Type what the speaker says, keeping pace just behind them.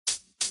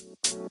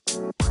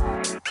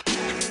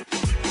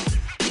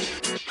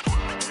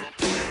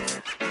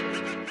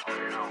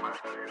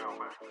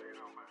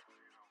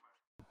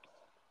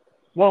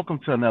Welcome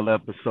to another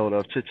episode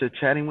of Chit Chit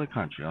Chatting with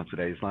Country. On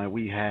today's line,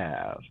 we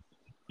have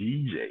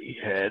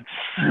DJ Head.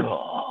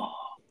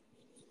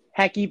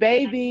 Hacky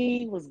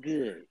baby was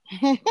good.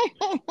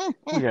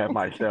 We have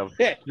myself,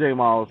 J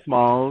Miles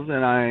Smalls,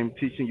 and I am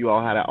teaching you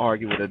all how to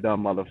argue with a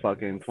dumb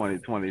motherfucker in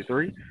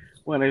 2023.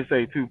 When they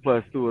say 2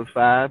 plus 2 is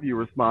 5, you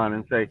respond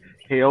and say,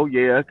 hell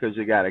yeah, because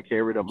you got to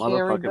carry the Carry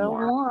motherfucking the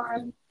one.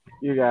 one.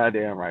 You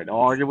goddamn right. Don't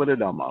argue with a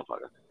dumb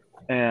motherfucker.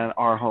 And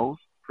our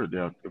host,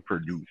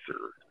 producer,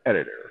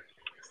 editor,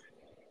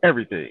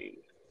 everything.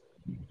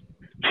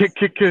 Kick,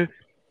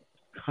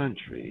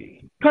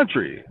 country.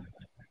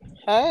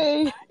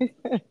 Hey.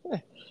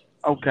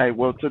 Okay,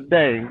 well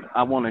today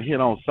I want to hit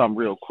on something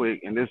real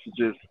quick, and this is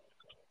just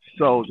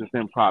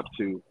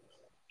impromptu.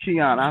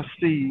 Keon, I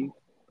see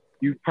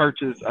you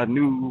purchased uh,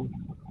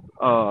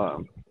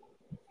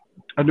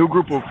 a new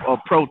group of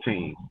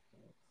protein,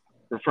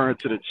 referring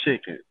to the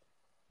chicken.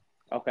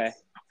 Okay.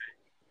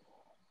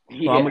 So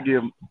Yeah. I'm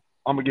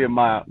gonna give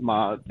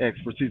my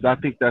expertise. I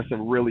think that's a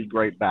really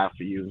great buy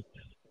for you.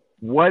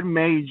 What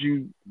made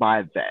you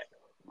buy that?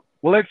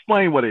 Well,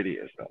 explain what it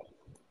is though.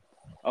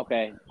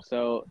 Okay.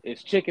 So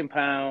it's Chicken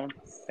Pound.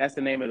 That's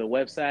the name of the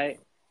website.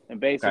 And Okay.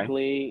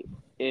 basically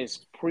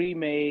it's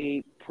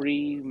pre-made,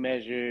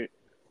 pre-measured,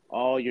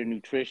 all your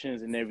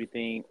nutritions and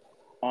everything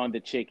on the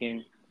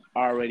chicken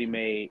already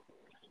made.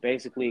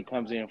 Basically it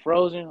comes in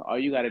frozen. All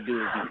you gotta do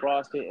is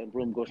defrost it and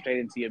boom, go straight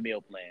into your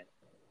meal plan.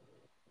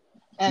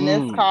 And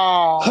it's Mm.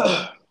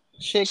 called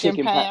Chicken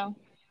Chicken Pound. Pound.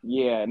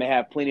 Yeah, and they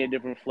have plenty of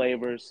different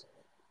flavors.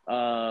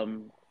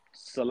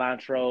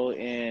 Cilantro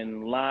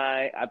and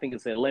lime. I think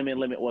it's a lemon.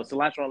 Well,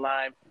 cilantro and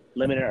lime,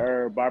 lemon and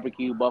herb,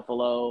 barbecue,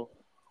 buffalo.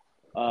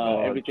 Uh,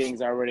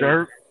 Everything's already.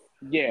 jerk,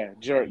 Yeah,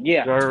 jerk.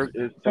 Yeah. jerk.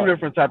 It's two So,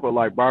 different type of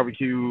like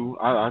barbecue.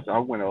 I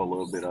went over a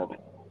little bit of it.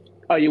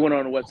 oh, you went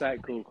on the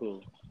website?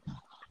 Cool.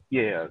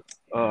 Yeah.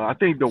 I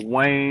think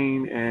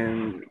Dwayne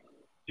and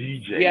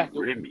DJ Yeah,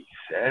 Remy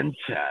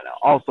Santana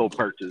also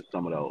purchased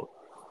some of those.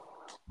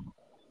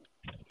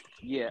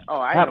 yeah. Oh,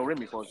 I ain't How no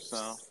Remy folks,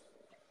 so.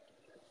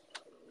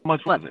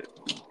 much was it?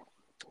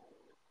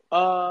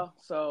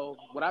 So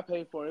what I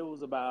paid for it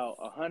was about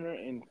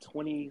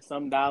 $120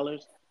 some,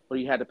 but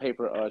you had to pay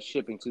for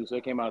shipping too. So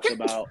it came out to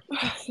about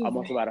Excuse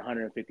almost me. about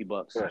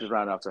 $150. Yes. Just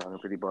round off to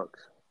 $150.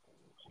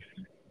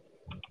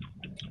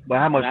 But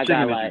how And much I got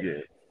chicken did you like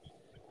get?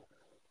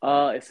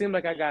 it seemed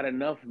like I got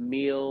enough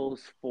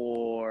meals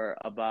for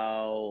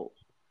about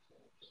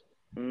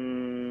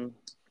mm,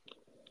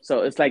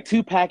 so it's like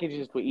two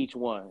packages for each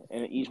one,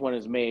 and each one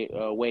is made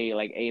weigh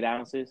like 8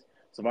 ounces.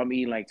 So if I'm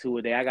eating like two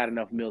a day, I got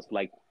enough meals for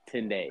like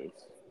 10 days.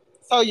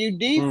 So you Mm.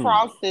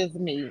 defrost this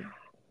meat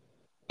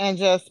and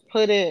just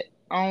put it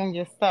on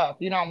your stuff.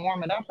 You don't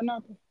warm it up or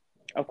nothing?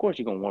 Of course,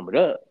 you're gonna warm it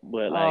up,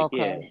 but like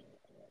yeah. Okay.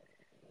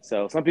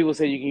 So some people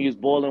say you can use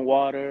boiling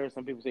water.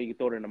 Some people say you can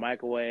throw it in the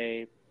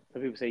microwave.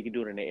 Some people say you can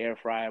do it in the air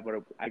fryer. But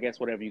I guess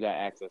whatever you got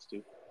access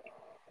to.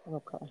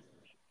 Okay.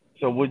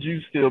 So would you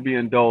still be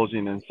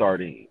indulging in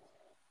sardines?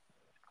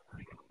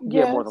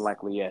 Yeah, more than Yes.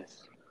 likely,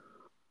 yes.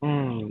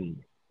 Mm.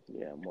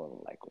 Yeah, more than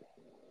likely.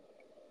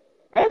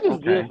 That's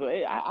just good Okay.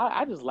 for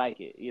I just like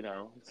it, you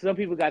know. Some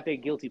people got their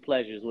guilty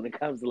pleasures when it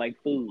comes to like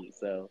food.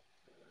 So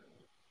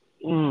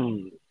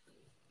Mm. You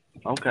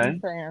Okay.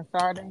 saying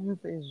sardines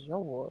is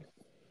yours.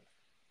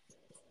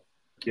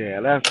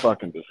 Yeah, that's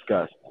fucking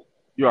disgusting.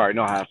 You already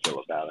know how I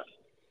feel about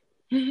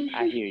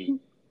I hear you.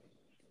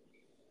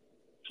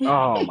 it.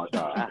 Oh my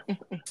god.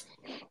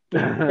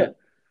 I,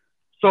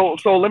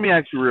 So let me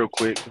ask you real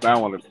quick because I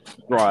don't want to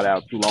draw it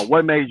out too long.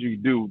 What made you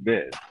do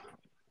this?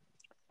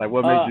 Like,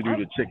 what made you do I'm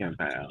the chicken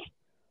pound?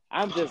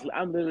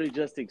 I'm literally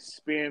just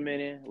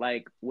experimenting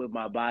like with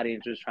my body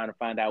and just trying to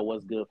find out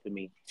what's good for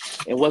me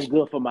and what's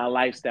good for my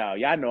lifestyle.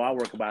 Y'all know I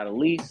work about at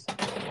least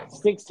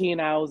 16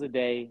 hours a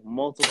day,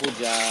 multiple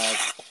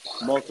jobs,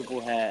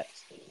 multiple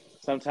hats.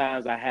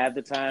 Sometimes I have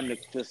the time to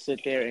just sit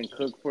there and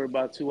cook for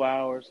about 2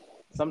 hours.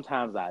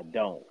 Sometimes I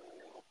don't.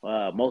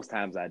 Most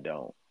times I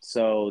don't.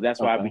 So that's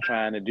why I be Okay.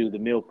 trying to do the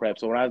meal prep.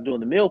 So when I was doing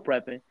the meal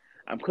prepping,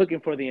 I'm cooking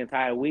for the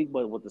entire week,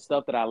 but with the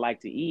stuff that I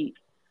like to eat,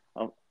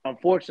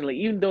 unfortunately,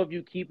 even though if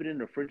you keep it in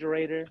the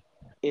refrigerator,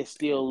 it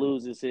still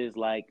loses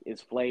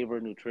its flavor,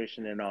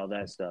 nutrition, and all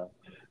that stuff.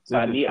 So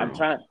This is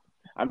true.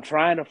 I'm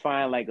trying to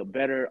find like a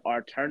better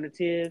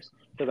alternatives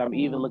because I'm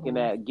even looking hmm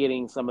at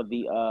getting some of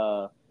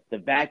the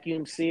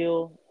vacuum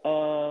seal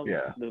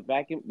Yeah. the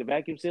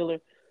vacuum sealer.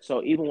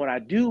 So even when I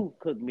do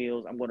cook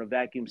meals, I'm going to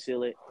vacuum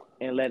seal it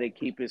and let it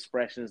keep its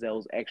freshness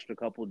those extra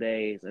couple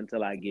days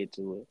until I get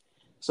to it.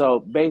 So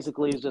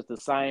basically, it's just the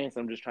science.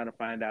 I'm just trying to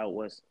find out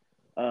what's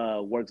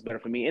works better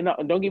for me. And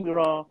don't get me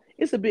wrong,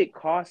 it's a bit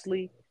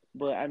costly,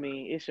 but I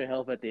mean, it's your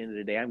health at the end of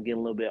the day. I'm getting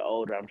a little bit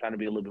older. I'm trying to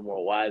be a little bit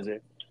more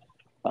wiser.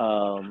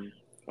 Um,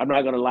 I'm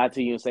not gonna lie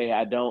to you and say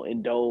I don't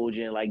indulge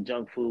in like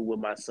junk food with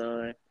my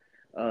son.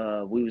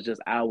 We was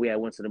just out. We had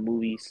went to the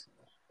movies.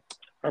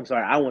 I'm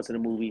sorry, I went to the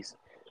movies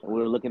We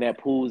were looking at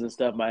pools and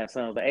stuff. My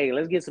son was like, "Hey,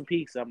 let's get some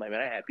pizza." I'm like, "Man,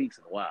 I ain't had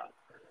pizza in a while."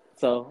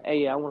 So,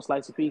 hey, yeah, I want a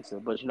slice of pizza,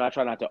 but I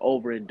try not to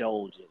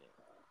overindulge in it.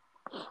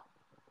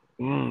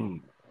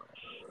 Mm,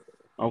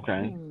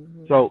 okay.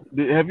 Mhm. So,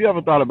 have you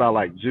ever thought about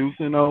like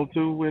juicing though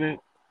too with it?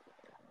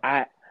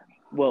 I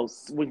Well,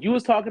 when you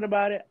was talking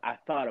about it, I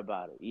thought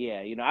about it.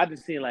 Yeah, I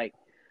just seen like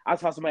I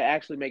saw somebody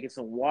actually making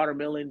some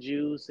watermelon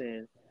juice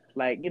and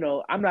like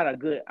I'm not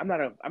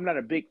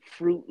a big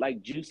fruit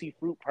like juicy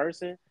fruit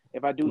person.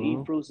 If I do eat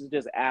Hmm. fruits, it's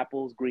just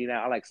apples, green.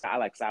 I like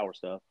sour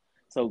stuff.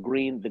 So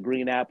the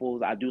green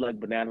apples. I do like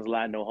bananas a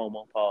lot. No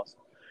homo, pause.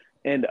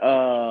 And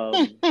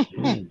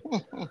Mm.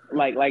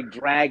 like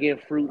dragon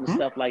fruit and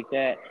stuff like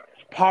that.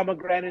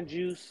 Pomegranate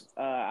juice,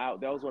 that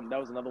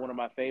was another one of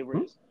my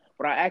favorites.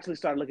 But I actually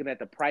started looking at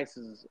the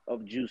prices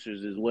of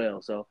juicers as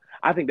well. So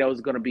I think that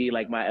was going to be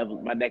like my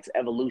next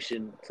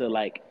evolution to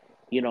like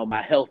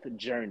my health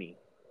journey.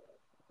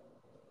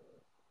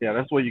 Yeah,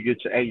 that's where you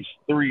get your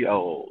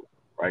H3Os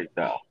right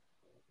there.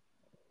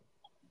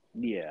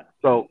 Yeah.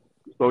 So,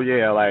 so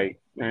yeah, like,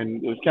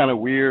 and it's kind of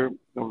weird.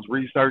 I was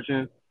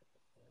researching,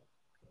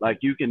 like,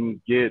 you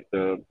can get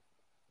the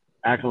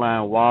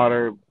alkaline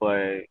water,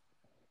 but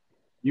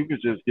you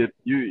could just get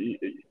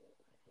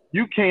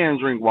you can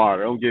drink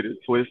water. Don't get it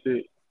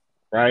twisted,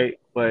 right?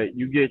 But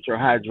you get your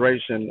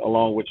hydration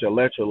along with your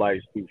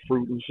electrolytes through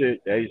fruit and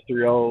shit, the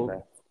H3Os.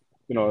 Okay.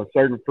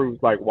 Certain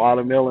fruits like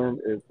watermelon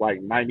is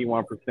like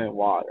 91%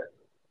 water.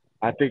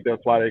 I think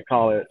that's why they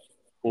call it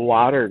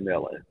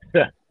watermelon.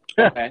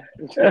 Okay.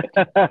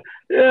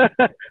 Yeah.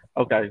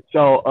 Okay.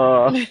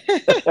 So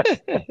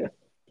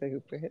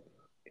Stupid.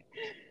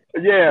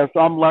 yeah, so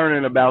I'm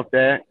learning about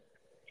that.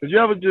 Did you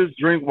ever just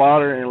drink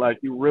water and like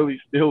you really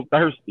still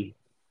thirsty?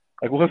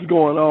 Like what's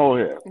going on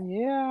here?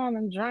 Yeah,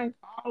 and drank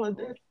all of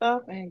this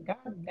stuff and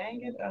god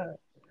dang it up.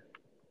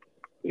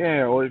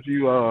 Yeah, or if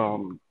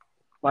you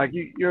like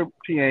your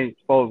pee ain't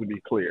supposed to be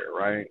clear,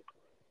 right?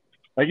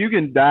 Like you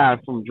can die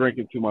from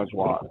drinking too much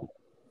water.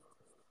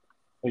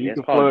 Like you Yeah, it's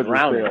can called flood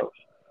drowning. yourself.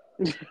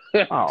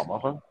 Oh,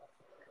 motherfucker.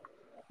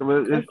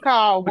 So It's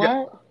called it's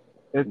what?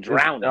 it's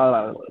Drowning.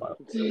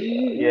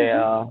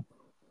 yeah,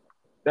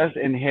 that's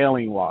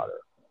inhaling water.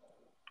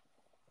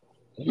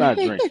 It's not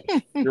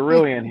drinking. You're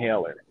really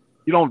inhaling.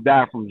 You don't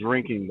die from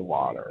drinking the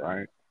water,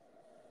 right?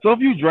 So if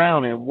you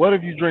drown in, what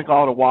if you drink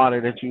all the water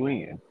that you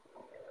in?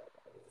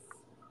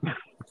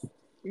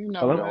 You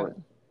know You Hello? what?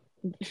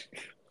 know,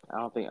 I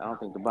don't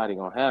think the body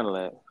gonna handle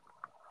that.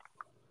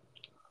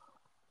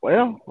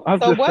 Well, I'm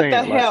So just what the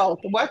saying, like, health?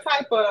 What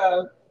type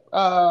of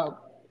uh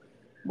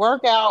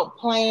workout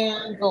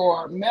plans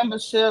or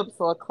memberships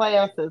or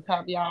classes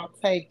have y'all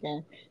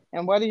taken?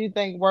 And what do you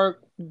think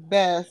work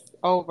best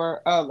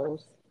over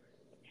others?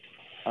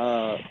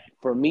 Uh,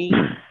 for me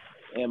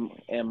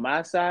and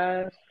my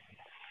size,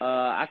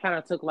 I kind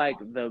of took like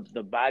the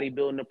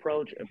bodybuilding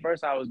approach. At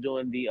first, I was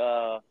doing the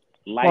well,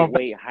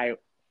 lightweight high.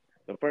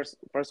 The first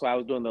one I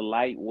was doing the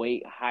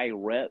lightweight high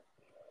rep.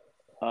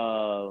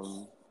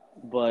 Um,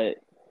 but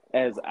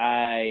as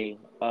I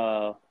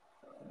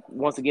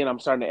once again, I'm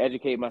starting to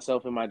educate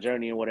myself in my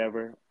journey and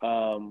whatever.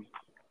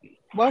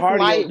 What's Cardio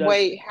does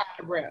lightweight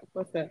high rep?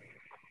 What's that?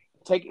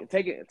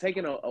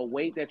 taking a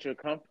weight that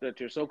that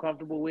you're so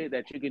comfortable with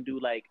that you can do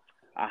like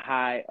a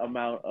high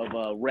amount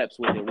of reps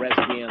with it. Reps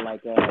being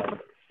like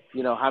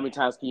how many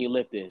times can you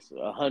lift this?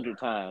 100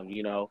 times,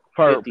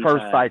 per 50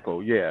 times.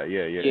 cycle, yeah.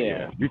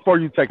 Yeah, Before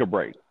you take a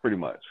break, pretty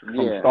much from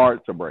yeah,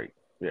 start to break,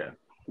 yeah.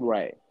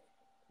 right.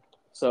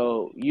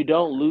 So you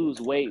don't lose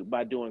weight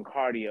by doing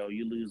cardio.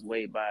 You lose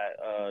weight by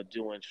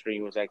doing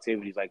strenuous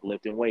activities like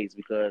lifting weights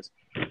because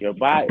your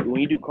body,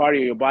 when you do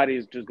cardio, your body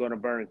is just going to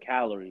burn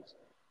calories.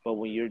 But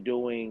when you're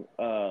doing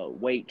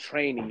weight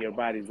training, your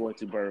body is going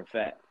to burn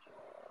fat.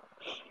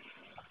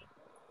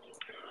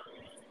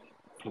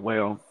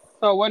 Well,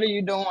 So what are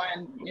you doing?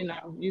 You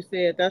know, you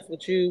said that's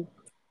what you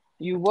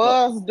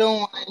Well, was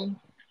doing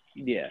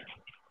yeah.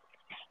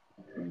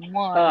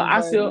 one, but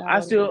now what are you I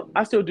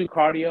doing? still do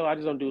cardio. I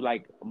just don't do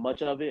like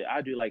much of it.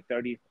 I do like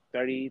 30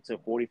 to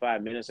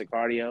 45 minutes of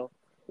cardio,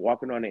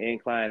 walking on the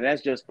incline. And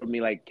that's just for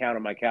me, like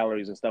counting my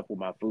calories and stuff with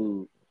my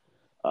food.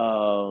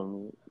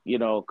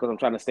 Because I'm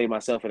trying to stay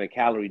myself in a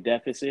calorie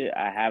deficit.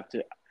 I have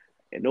to,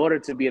 in order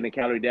to be in a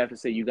calorie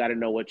deficit, you got to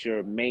know what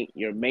your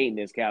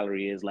maintenance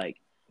calorie is. Like,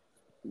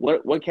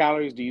 what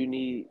calories do you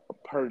need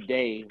per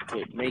day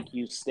to make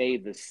you stay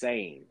the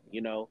same?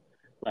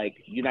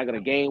 Like you're not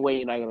gonna gain weight,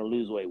 you're not gonna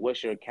lose weight.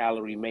 What's your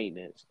calorie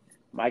maintenance?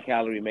 My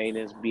calorie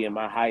maintenance, being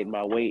my height and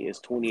my weight, is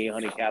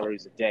 2,800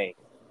 calories a day.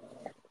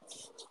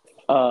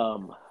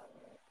 Um,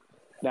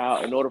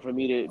 Now, in order for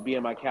me to be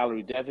in my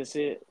calorie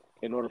deficit,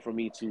 in order for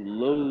me to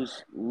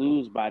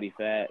lose body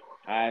fat,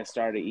 I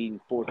started eating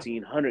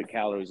 1,400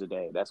 calories a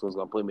day. That's what's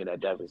gonna put me in that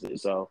deficit.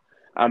 So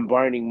I'm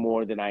burning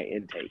more than I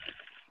intake.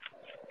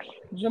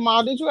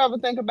 Jamal, did you ever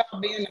think about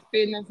being a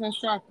fitness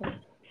instructor?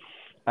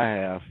 I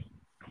have.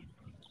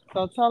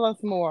 So tell us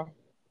more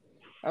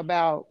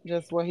about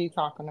just what he's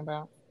talking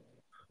about.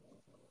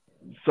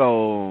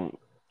 So,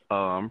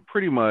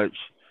 pretty much,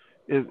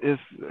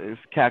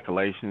 it's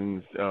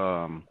calculations.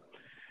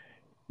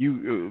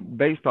 you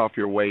based off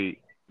your weight,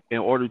 in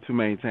order to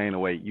maintain a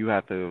weight, you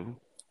have to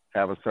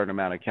have a certain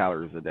amount of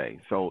calories a day.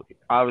 So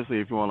obviously,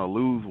 if you want to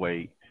lose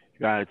weight, you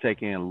gotta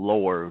take in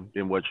lower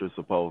than what you're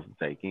supposed to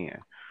take in.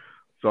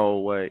 So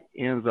what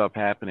ends up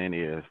happening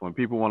is when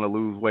people want to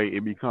lose weight,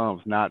 it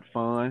becomes not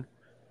fun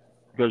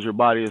because your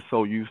body is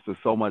so used to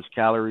so much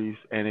calories,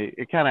 and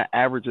it kind of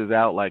averages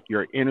out like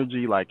your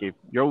energy. Like if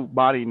your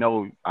body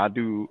know I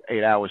do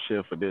 8 hour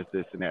shift for this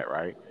and that,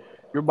 right?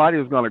 Your body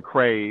is gonna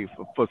crave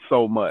for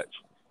so much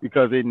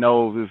because it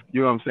knows it's,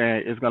 you know what I'm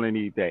saying, it's gonna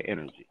need that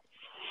energy.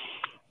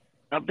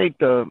 I think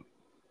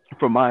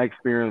from my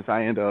experience,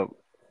 I end up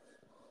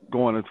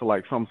going into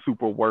like some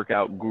super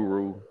workout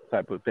guru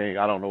type of thing.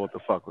 I don't know what the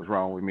fuck was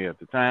wrong with me at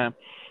the time,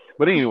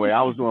 but anyway,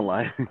 I was doing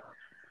like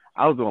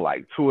I was doing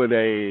like 2 a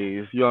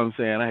days. You know what I'm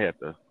saying? I had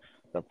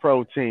the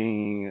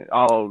protein,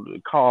 all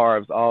the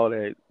carbs, all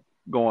that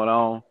going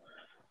on.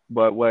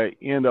 But what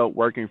ended up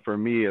working for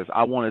me is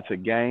I wanted to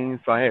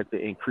gain, so I had to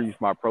increase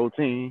my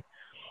protein.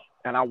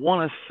 And I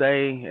want to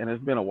say, and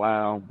it's been a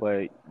while,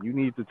 but you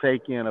need to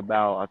take in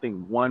about I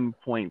think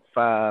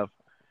 1.5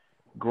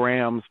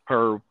 grams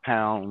per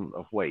pound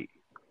of weight.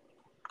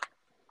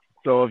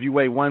 So if you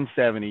weigh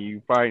 170,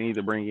 you probably need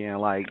to bring in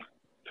like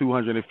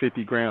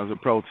 250 grams of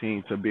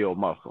protein to build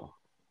muscle,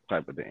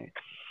 type of thing.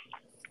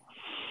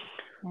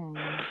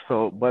 Mm.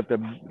 So, but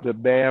the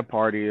bad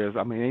part is,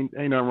 I mean,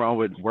 ain't nothing wrong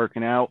with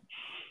working out,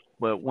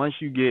 but once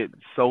you get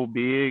so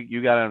big,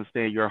 you gotta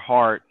understand your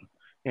heart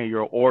and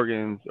your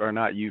organs are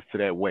not used to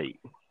that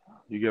weight.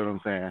 You get what I'm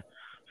saying?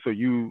 So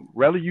you,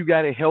 whether you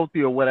got it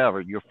healthy or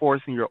whatever, you're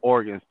forcing your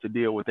organs to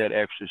deal with that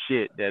extra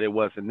shit that it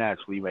wasn't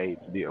naturally made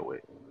to deal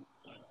with.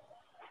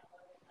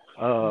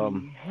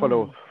 For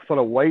the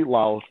Mhm. weight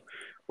loss,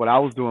 what I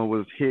was doing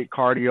was hit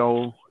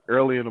cardio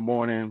early in the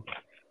morning,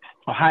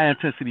 high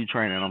intensity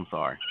training. I'm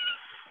sorry.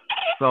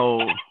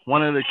 So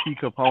one of the key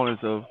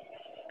components of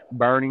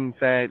burning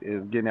fat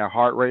is getting that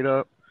heart rate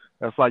up.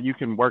 That's why you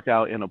can work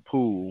out in a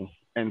pool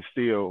and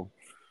still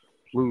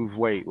lose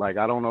weight. Like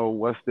I don't know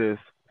what's this.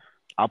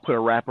 I put a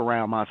wrap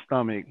around my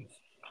stomach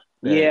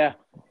that Yeah,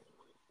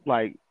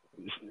 like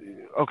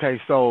okay,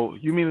 so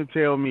you mean to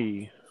tell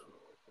me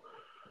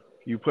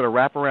you put a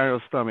wrap around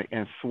your stomach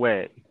and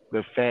sweat,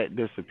 the fat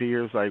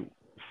disappears? Like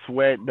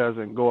sweat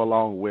doesn't go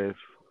along with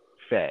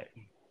fat.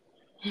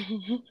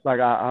 Like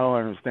I don't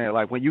understand.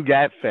 Like when you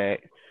got fat,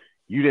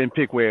 you didn't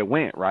pick where it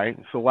went, right?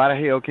 So why the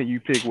hell can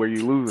you pick where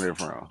you're losing it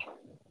from?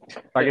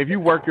 Like if you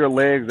work your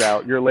legs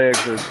out, your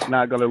legs are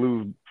not gonna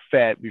lose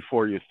fat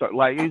before you start.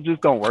 Like it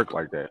just don't work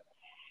like that.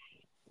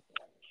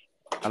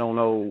 I don't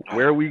know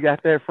where we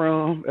got that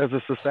from as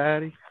a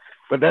society,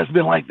 but that's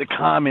been like the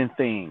common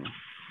thing.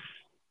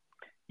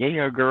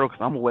 Yeah, girl,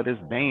 because I'm gonna wear this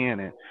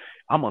band and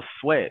I'm gonna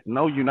sweat.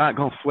 No, you're not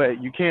gonna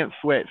sweat. You can't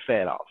sweat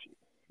fat off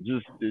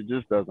you. It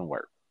just doesn't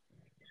work.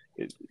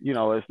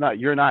 It's not.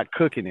 You're not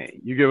cooking it.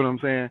 You get what I'm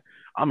saying?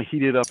 I'm gonna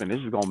heat it up and this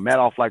is gonna melt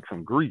off like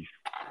some grease.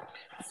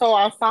 So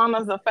are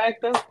saunas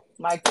effective?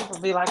 Like people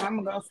be like,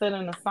 I'm gonna go sit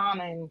in the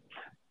sauna and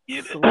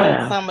sweat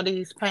You're some of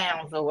these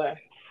pounds away.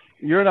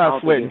 I not don't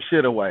think sweating it.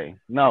 shit away.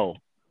 No,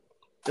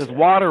 it's Yeah,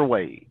 water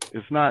weight.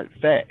 It's not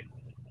fat.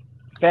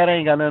 Fat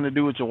ain't got nothing to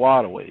do with your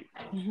water weight.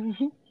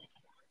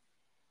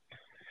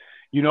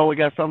 You know, it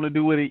got something to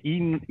do with it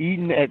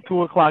eating at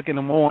 2 o'clock in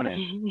the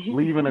morning,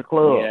 leaving the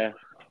club, yeah,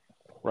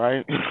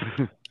 right?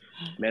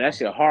 man, that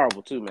shit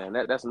horrible too, man.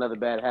 That's another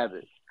bad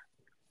habit.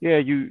 Yeah,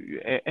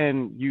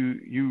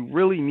 you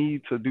really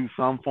need to do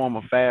some form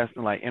of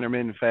fasting, like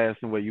intermittent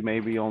fasting, where you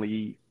maybe only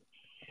eat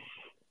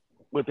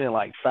within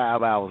like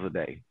 5 hours a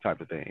day,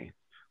 type of thing.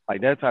 Like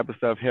that type of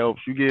stuff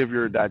helps. You give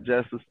your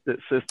digestive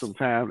system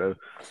time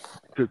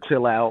to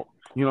chill out.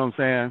 You know what I'm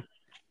saying?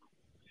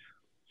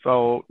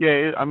 So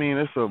yeah, I mean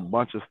it's a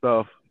bunch of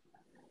stuff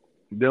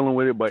dealing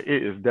with it, but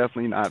it is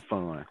definitely not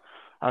fun.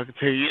 I can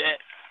tell you that.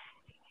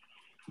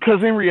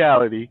 Because in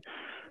reality,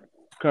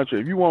 country,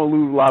 if you want to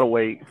lose a lot of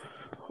weight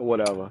or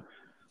whatever,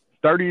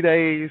 30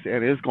 days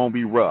and it's gonna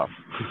be rough.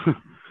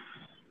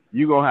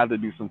 You're gonna have to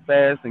do some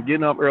fast and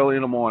getting up early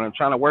in the morning,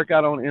 trying to work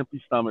out on an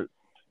empty stomach.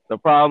 The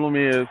problem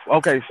is,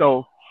 okay,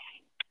 so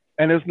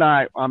and it's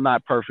not I'm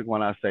not perfect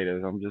when I say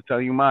this. I'm just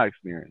telling you my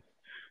experience.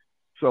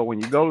 So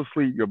when you go to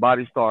sleep, your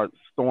body starts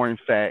storing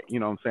fat, you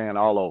know what I'm saying,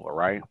 all over,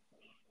 right?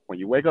 When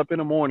you wake up in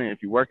the morning,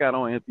 if you work out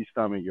on an empty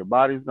stomach, your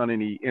body's gonna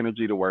need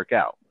energy to work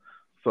out.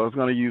 So it's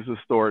gonna use the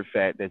stored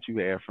fat that you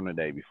had from the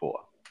day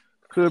before.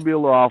 Could be a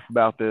little off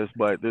about this,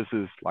 but this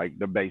is like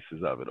the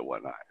basis of it or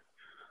whatnot.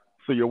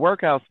 So your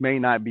workouts may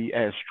not be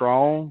as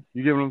strong.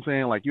 You get what I'm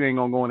saying? Like you ain't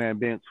gonna go in there and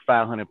bench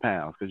 500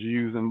 pounds because you're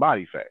using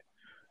body fat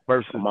On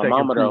versus my taking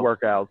mama though.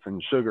 pre-workouts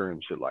and sugar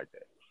and shit like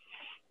that.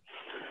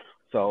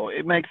 So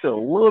it makes it a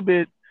little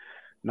bit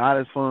not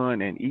as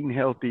fun. And eating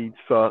healthy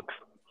sucks.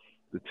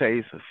 The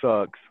taste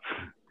sucks.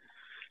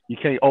 You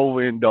can't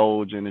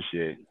overindulge in the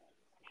shit.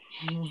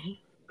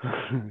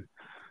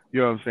 You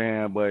know what I'm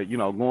saying? But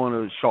going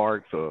to the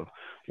Sharks or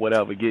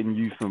whatever, getting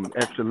you some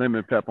extra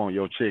lemon pepper on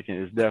your chicken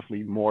is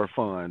definitely more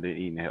fun than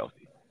eating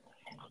healthy.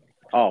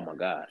 Oh my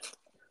god.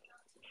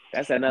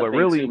 That's another But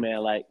thing too, really, man.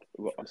 Like,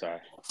 I'm sorry.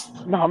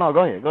 no,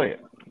 go ahead, go ahead.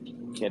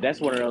 Yeah,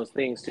 that's one of those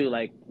things too.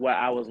 Like, where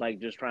I was like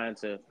just trying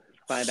to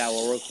find out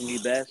what works for me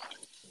best.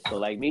 So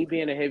like me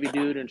being a heavy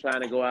dude and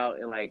trying to go out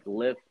and like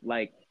lift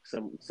like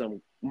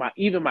some my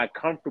even my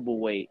comfortable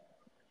weight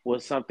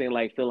was something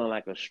like feeling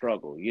like a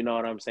struggle. You know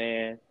what I'm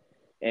saying?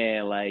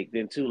 And like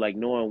then too, like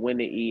knowing when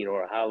to eat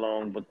or how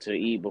long to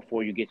eat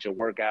before you get your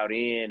workout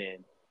in,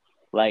 and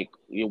like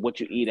what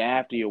you eat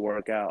after your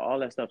workout, all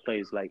that stuff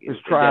plays like It's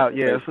it trial.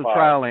 definitely Yeah, plays it's a a part.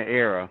 trial and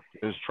error.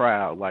 It's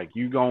trial. Like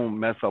you gonna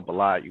mess up a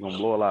lot. You are gonna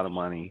blow a lot of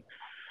money.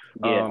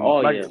 Yeah. Oh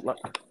Like yeah.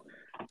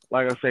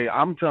 like I say,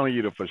 I'm telling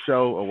you the for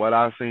sure of what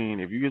I've seen.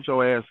 If you get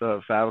your ass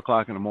up 5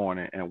 o'clock in the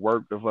morning and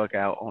work the fuck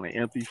out on an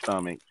empty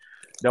stomach,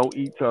 don't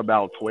eat till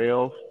about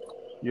 12.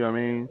 You know what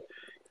I mean?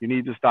 You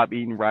need to stop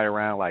eating right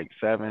around like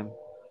 7,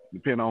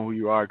 depending on who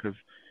you are, because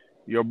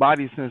your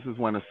body senses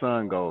when the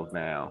sun goes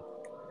down.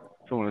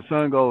 So when the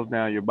sun goes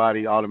down, your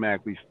body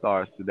automatically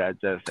starts to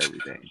digest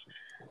everything.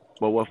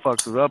 But what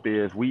fucks us up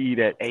is we eat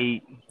at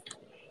 8,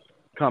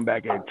 come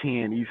back at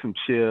 10, eat some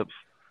chips,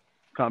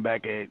 come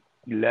back at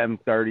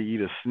 11:30,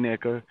 eat a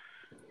Snicker.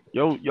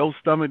 Your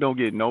stomach don't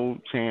get no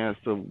chance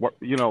to work,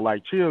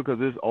 like chill because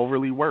it's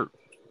overly worked.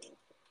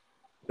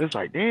 It's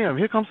like, damn,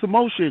 here comes some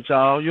more shit,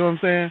 y'all. You know what I'm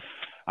saying?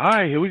 All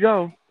right, here we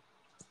go.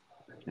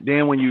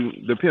 Then when you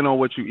depend on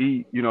what you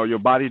eat, your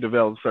body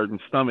develops certain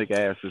stomach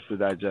acids to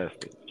digest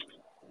it.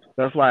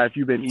 That's why if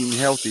you've been eating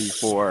healthy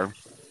for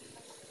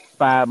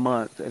 5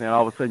 months and then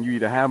all of a sudden you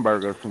eat a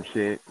hamburger or some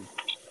shit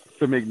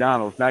to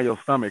McDonald's, now your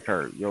stomach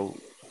hurt.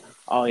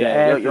 Oh Your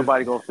yeah. Your acids,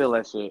 body gonna feel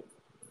that shit.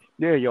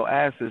 yeah, your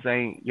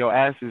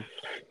acids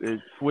it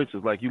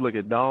switches. Like you look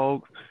at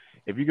dogs,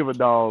 if you give a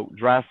dog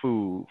dry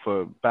food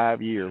for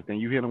 5 years, then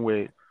you hit him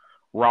with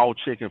raw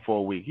chicken for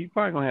a week, he's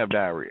probably gonna have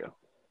diarrhea.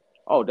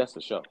 Oh, that's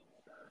for sure.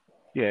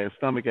 Yeah, his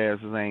stomach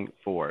acids ain't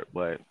for it.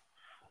 But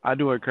I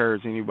do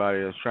encourage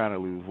anybody that's trying to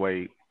lose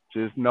weight,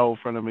 just know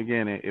from the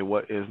beginning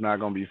it's not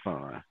gonna be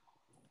fun,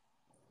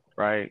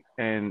 right?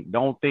 And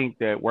don't think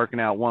that working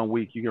out one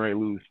week you can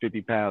lose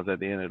 50 pounds at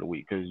the end of the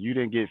week because you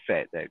didn't get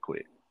fat that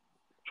quick.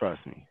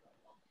 Trust me.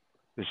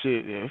 The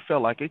shit, it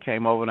felt like it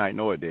came overnight.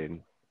 No, it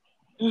didn't.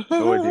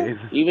 No, it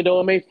didn't. Even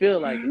though it may feel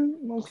like it.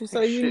 Once you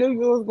say Like you shit. knew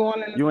you was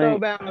going in the You store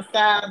ain't bound to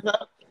size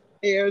up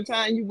every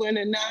time you went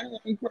in there,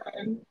 you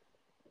crying.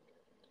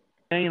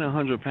 gain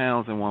 100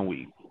 pounds in one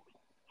week.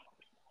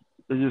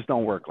 It just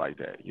don't work like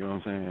that. You know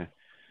what I'm saying?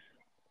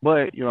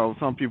 But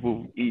some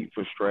people eat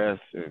for stress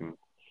and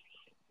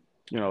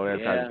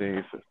that type of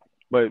Yeah.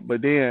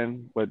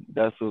 thing. But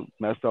that's a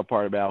messed up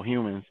part about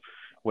humans.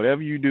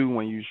 Whatever you do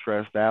when you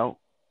stressed out,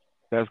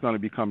 that's going to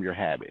become your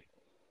habit.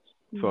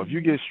 So if you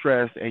Mm-hmm. get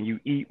stressed and you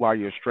eat while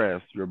you're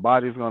stressed, your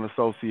body's going to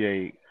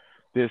associate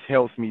this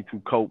helps me to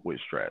cope with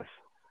stress.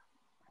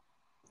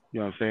 You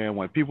know what I'm saying?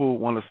 When people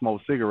want to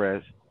smoke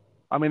cigarettes,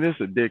 I mean, it's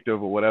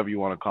addictive or whatever you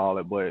want to call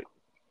it, but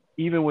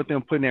even with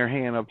them putting their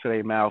hand up to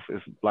their mouth,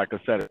 it's like a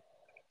sedative.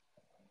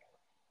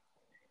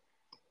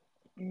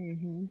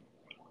 Mm-hmm.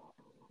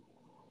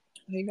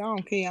 He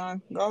gone,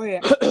 Keon. Go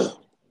ahead.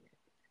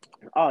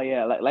 Oh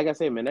yeah, like I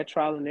said, man, that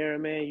trial and error,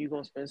 man. You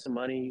gonna spend some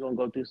money. You gonna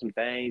go through some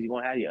things. You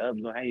gonna have your ups.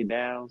 You gonna have your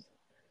downs.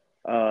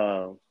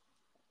 Uh,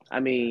 I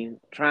mean,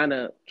 trying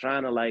to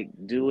like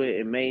do it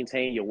and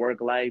maintain your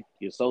work life,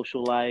 your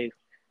social life,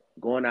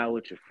 going out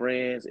with your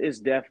friends. It's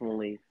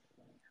definitely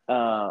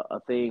a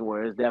thing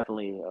where it's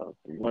definitely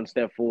one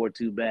step forward,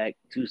 two back,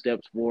 two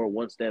steps forward,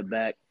 one step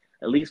back.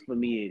 At least for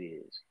me, it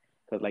is.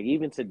 Because like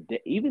even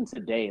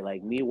today,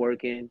 like me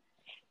working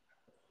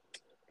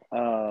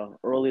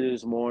early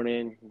this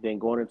morning, then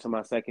going into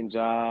my second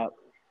job.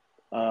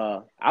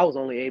 I was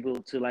only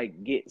able to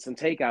like get some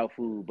takeout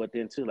food, but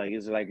then too like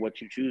it's like what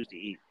you choose to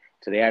eat.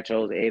 Today I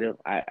chose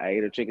I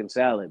ate a chicken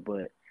salad,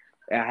 but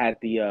I had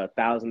the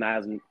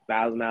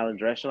 $1,000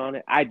 dressing on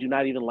it. I do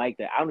not even like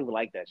that. I don't even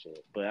like that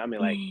shit. But I mean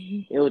like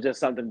it was just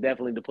something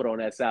definitely to put on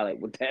that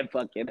salad with that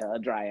fucking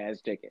dry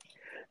ass chicken.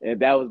 And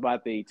that was my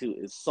thing too,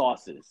 is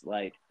sauces.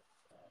 Like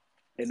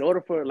in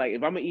order for like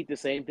if I'm gonna eat the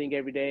same thing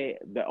every day,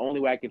 the only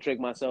way I can trick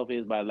myself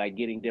is by like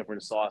getting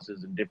different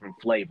sauces and different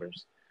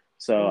flavors.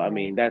 So I Right.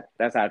 mean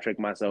that's how I trick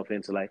myself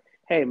into like,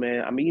 hey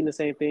man, I'm eating the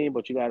same thing,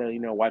 but you gotta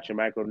watch your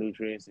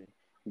macronutrients and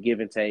give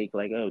and take.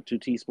 Like 2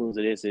 teaspoons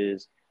of this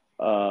is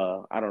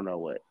I don't know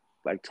what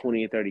like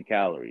 20 or 30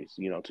 calories.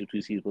 2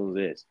 teaspoons of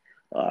this.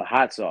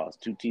 Hot sauce,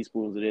 2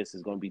 teaspoons of this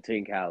is gonna be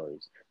 10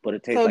 calories, but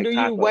it tastes So, do like you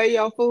taco. weigh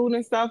your food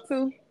and stuff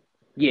too?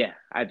 Yeah,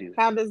 I do.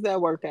 How does that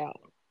work out?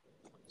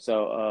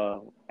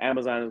 So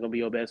Amazon is gonna be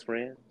your best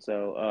friend.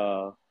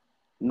 So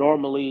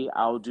normally,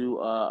 I'll do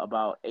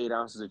about 8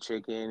 ounces of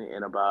chicken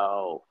and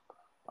about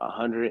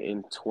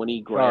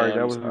 120 Sorry,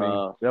 that grams. was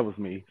me. That was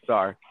me.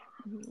 Sorry.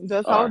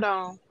 Just Or hold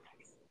on.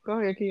 Go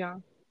ahead,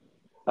 Keon.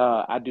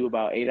 I do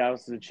about 8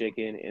 ounces of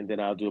chicken, and then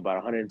I'll do about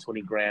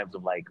 120 grams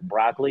of like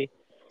broccoli.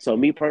 So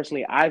me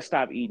personally, I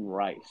stopped eating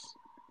rice.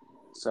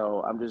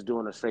 So I'm just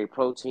doing a straight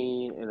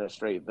protein and a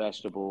straight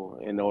vegetable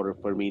in order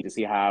for me to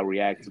see how I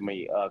react to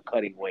me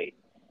cutting weight.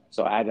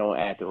 So I don't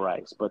add the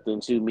rice. But then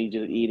to me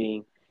just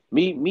eating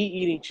Me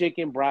eating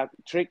chicken,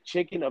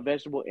 a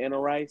vegetable, and a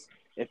rice.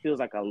 It feels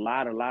like a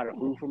lot of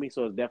food for me,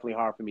 so it's definitely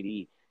hard for me to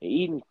eat.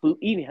 And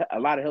eating a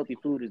lot of healthy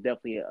food is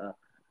definitely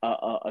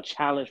a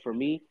challenge for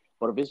me.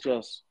 But if it's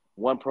just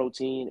one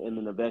protein and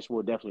then the vegetable,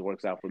 it definitely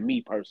works out for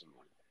me personally.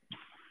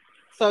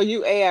 So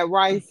you add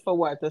rice for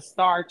what? The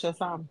starch or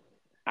something?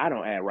 I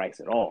don't add rice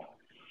at all.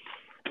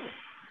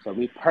 So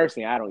me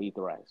personally, I don't eat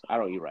the rice. I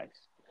don't eat rice.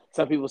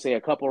 Some people say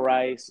a cup of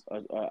rice,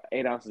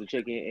 8 ounces of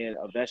chicken, and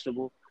a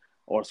vegetable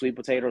or sweet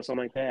potato or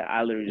something like that.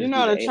 I literally You just do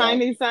know, the the 8 ounce.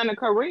 Chinese and the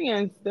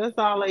Koreans, that's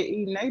all they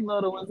eat, and they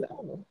little ones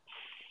ever.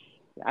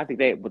 I think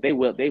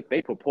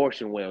they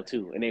proportion well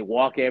too, and they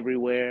walk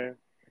everywhere.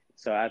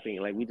 So I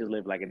think like we just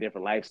live like a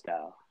different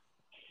lifestyle.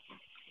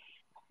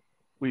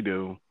 We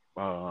do.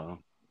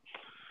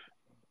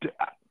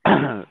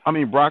 I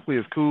mean, broccoli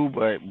is cool,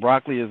 but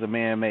broccoli is a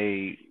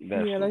man-made Yeah, they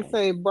vegetable.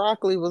 say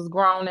broccoli was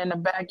grown in the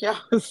backyard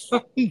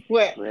somewhere.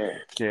 Yeah. I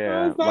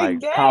Yeah, was like, like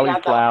dang, I thought it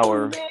was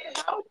cauliflower. being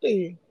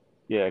healthy.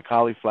 Yeah,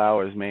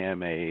 cauliflower is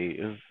man-made.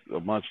 It's a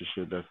bunch of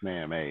shit that's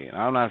man-made. And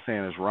I'm not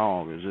saying it's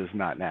wrong. It's just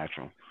not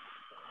natural.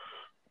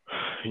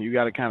 You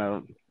got to kind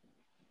of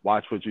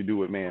watch what you do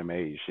with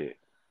man-made shit.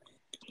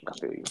 I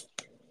feel you.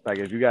 Like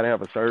if you got to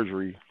have a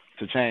surgery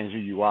to change who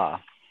you are,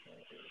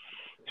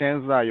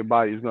 chances are your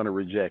body is going to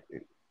reject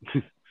it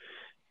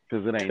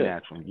because it ain't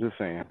natural. Just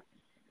saying.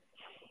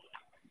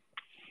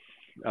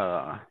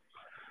 Uh,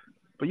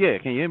 but yeah,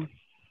 can you hear me?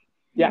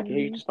 Yeah, I can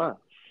hear you just fine.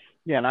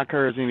 Yeah, and I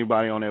encourage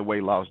anybody on their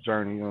weight loss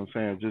journey. You know what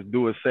I'm saying? Just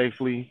do it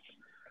safely.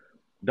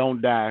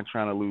 Don't die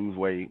trying to lose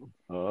weight.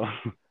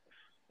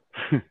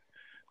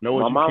 Know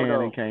what My you mama can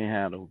and though. can't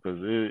handle because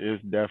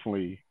it's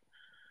definitely,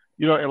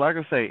 you know, and like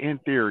I say, in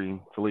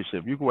theory, Felicia,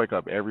 if you can wake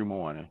up every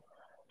morning,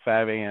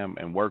 5 a.m.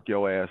 and work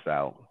your ass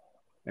out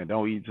and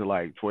don't eat till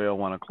like 12,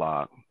 1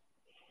 o'clock,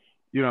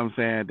 you know what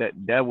I'm saying?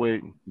 That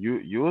would,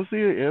 you'll see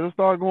it. It'll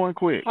start going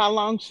quick. How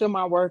long should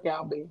my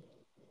workout be?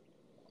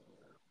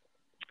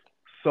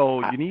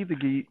 So I, you need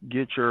to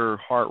get your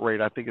heart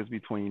rate. I think it's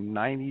between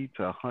 90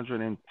 to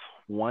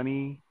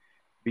 120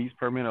 beats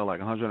per minute, or like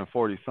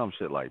 140, some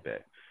shit like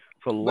that.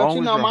 So But you long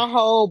as know, your my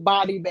whole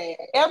body bad.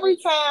 Every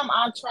time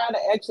I try to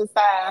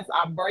exercise,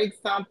 I break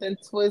something,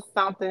 twist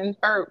something,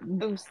 hurt,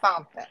 do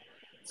something.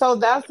 So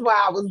that's why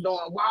I was doing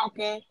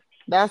walking.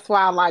 That's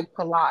why I like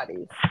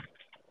Pilates.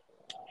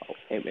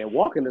 and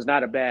walking is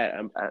not a bad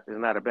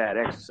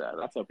exercise.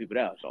 I tell people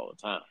that all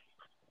the time.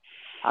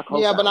 I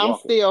Yeah, but co-sign I'm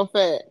walking. still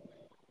fat.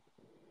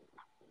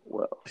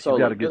 Well, you so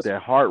got to look, get this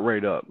that heart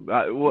rate up.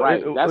 Well,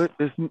 right. That's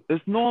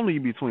it's normally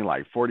between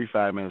like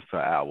 45 minutes to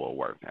an hour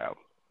workout.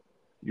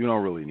 You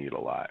don't really need a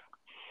lot,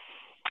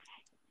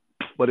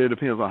 but it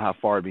depends on how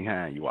far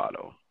behind you are,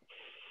 though.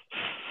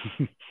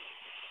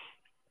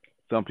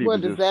 Some people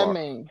What does just that far.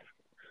 mean?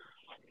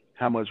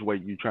 How much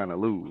weight you trying to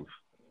lose?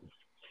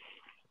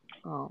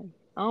 I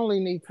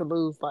only need to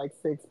lose like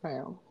 6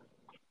 pounds.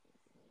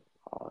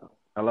 uh,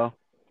 Hello.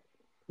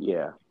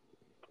 yeah.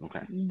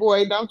 Okay.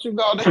 Boy, don't you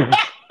go there.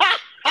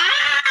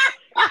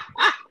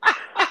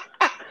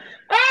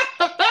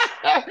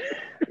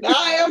 Now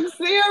I am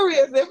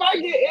serious. If I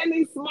get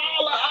any smaller,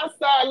 I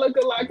start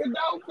looking like a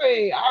dope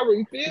fiend. I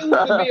refuse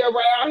to be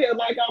around here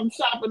like I'm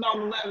shopping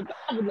on 11th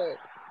Avenue.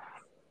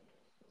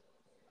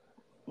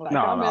 Like No,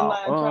 I'm in no.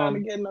 line trying to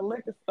get in the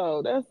liquor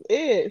store. That's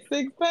it.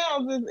 6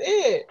 pounds is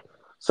it.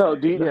 So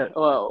do you,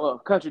 Yeah,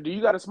 country? Do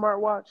you got a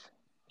smartwatch?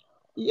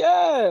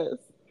 Yes.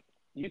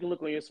 You can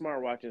look on your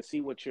smartwatch and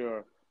see what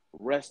your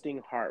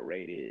resting heart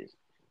rate is.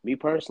 Me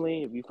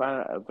personally, if you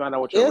find out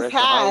what your It's resting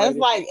heart high. rate It's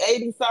is, like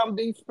 80 something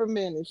beats per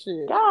minute.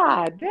 Shit.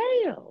 God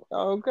damn.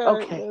 Okay.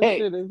 That Okay,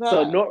 shit is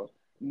so high.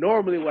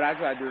 normally what I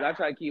try to do is I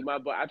try to keep my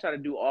I try to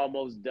do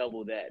almost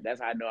double that. That's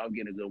how I know I'm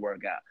getting a good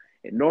workout.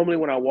 And normally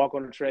when I walk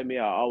on the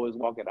treadmill, I always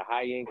walk at a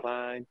high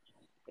incline,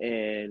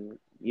 and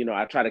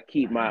I try to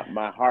keep my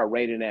heart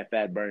rate in that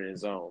fat burning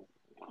zone.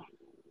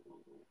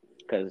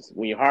 Because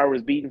when your heart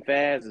was beating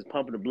fast, it's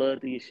pumping the blood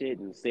through your shit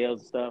and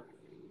cells and stuff.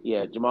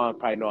 Yeah, Jamal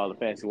probably know all the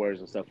fancy words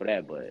and stuff for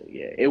that, but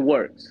yeah, it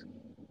works.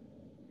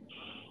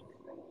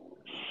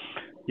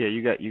 yeah.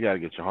 You got to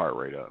get your heart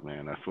rate up,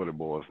 man. That's what it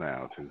boils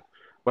down to.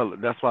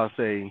 But that's why I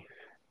say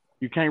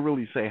you can't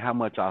really say how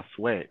much I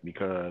sweat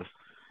because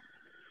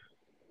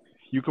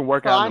you can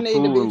work So out in I the need to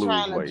pool be and lose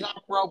trying to weight. jump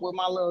rope with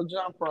my little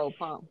jump rope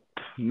pump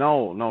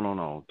No, no, no,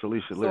 no.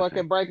 Talisha, so it listen.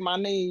 can break my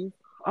knees.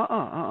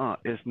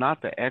 It's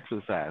not the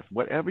exercise.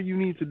 Whatever you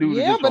need to do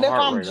to Yeah, get your but if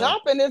heart I'm rate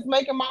up, jumping, it's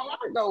making my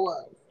heart go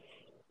up.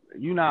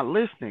 you're not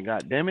listening.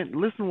 God damn it!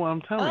 Listen to what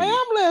I'm telling I you.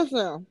 am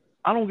listening.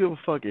 I don't give a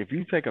fuck if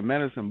you take a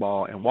medicine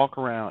ball and walk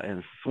around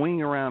and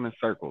swing around in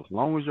circles. As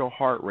long as your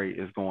heart rate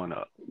is going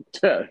up,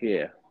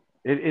 Yeah.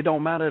 it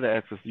don't matter the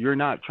exercise. You're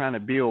not trying to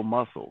build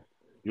muscle.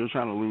 You're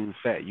trying to lose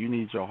fat. You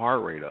need your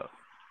heart rate up. Okay.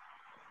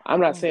 I'm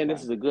not saying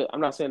this is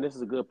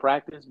a good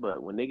practice,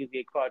 but when niggas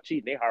get caught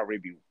cheating, they heart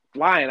rate be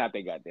flying out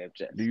their goddamn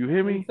Do chest. you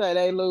hear You me? say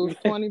they lose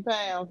 20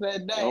 pounds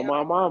that Oh day, my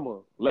huh? mama.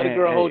 Let a And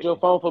girl hold hey, your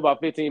phone for about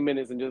 15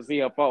 minutes and just see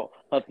her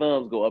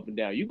thumbs go up and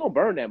down. You gonna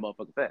burn that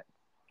motherfucker fat.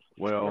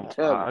 I'm well,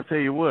 telling I tell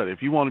you what.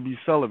 If you want to be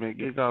celibate,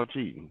 get out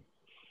cheating.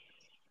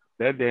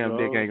 That damn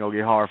dick No, ain't gonna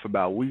get hard for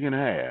about a week and a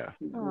half.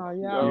 Oh, y'all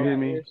You no. hear got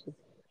me? issues.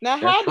 Now, That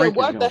how did shrink is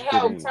what the gonna sit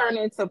hell in. turn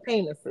into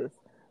penises?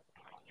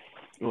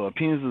 Well, a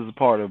penis is a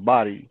part of the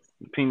body.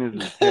 The penis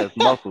has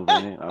muscles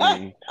in it. I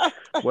mean,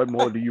 what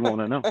more do you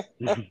want to know?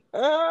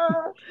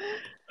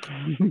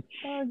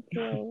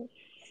 Okay.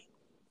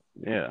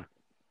 Yeah,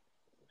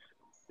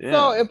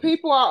 So, yeah. if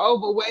people are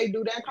overweight,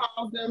 do that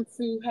cause them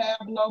to have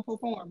low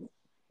performance?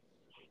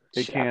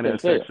 It I can couldn't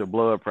tell you. affect your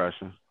blood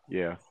pressure.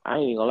 Yeah. I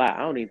ain't gonna lie. I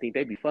don't even think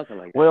they be fucking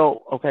like that.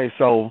 Well, okay.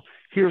 So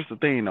here's the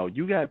thing, though.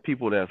 You got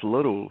people that's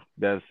little,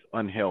 that's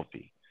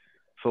unhealthy.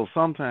 So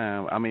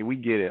sometimes, I mean, we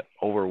get it,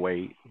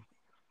 overweight,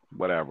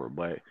 whatever,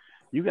 but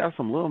you got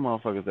some little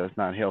motherfuckers that's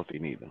not healthy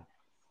neither.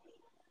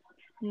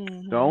 So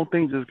Mm-hmm. don't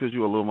think just because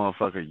you're a little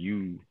motherfucker,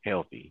 you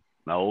healthy.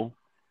 No,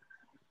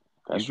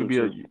 you That's could true be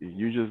a, too.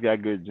 you just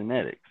got good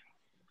genetics.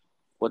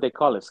 What they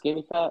call it,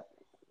 skinny fat.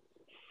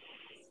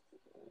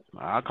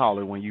 I call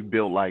it when you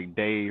built like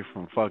Dave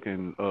from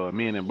fucking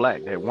Men in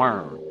Black, that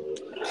worm.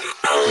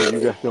 And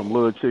you got them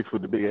little chicks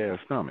with the big ass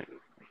stomach.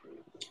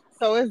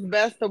 So, it's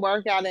best to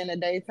work out in the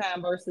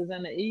daytime versus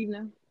in the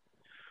evening?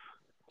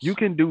 You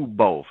can do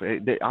both.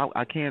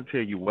 I can't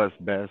tell you what's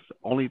best.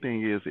 Only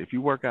thing is, if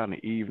you work out in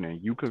the evening,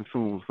 you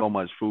consume so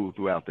much food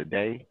throughout the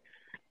day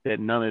that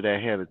none of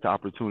that had the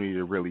opportunity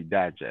to really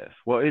digest.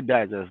 Well, it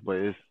digests, but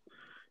it's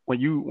when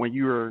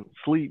you're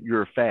asleep,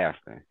 you're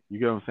fasting. You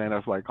get what I'm saying?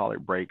 That's why I call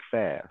it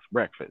breakfast.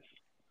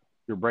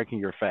 You're breaking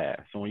your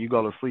fast. So when you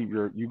go to sleep,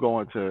 you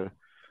go into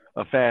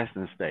a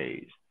fasting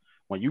stage.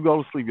 When you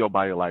go to sleep, your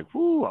body like,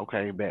 whoo,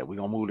 okay, bet we're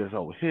gonna move this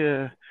over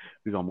here,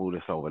 we're gonna move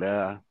this over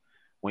there.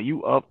 When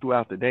you up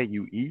throughout the day,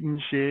 you eating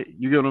shit.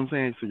 You get what I'm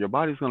saying? So your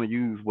body's gonna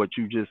use what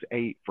you just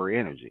ate for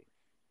energy.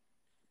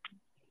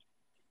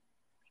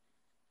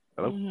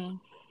 Hello? Mm-hmm.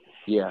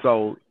 Yeah,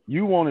 So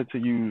you wanted to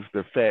use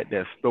the fat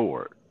that's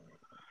stored.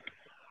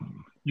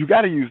 You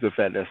got to use the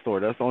fat that's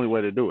stored. That's the only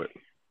way to do it.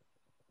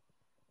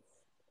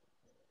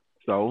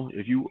 So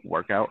if you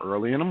work out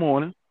early in the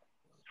morning,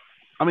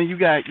 I mean, you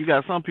got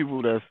some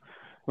people that's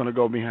gonna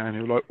go behind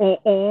here like,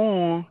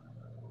 oh.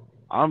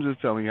 I'm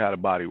just telling you how the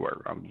body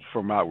works. I'm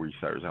from my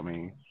research. I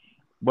mean,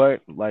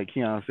 but like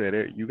Keon said,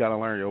 you got to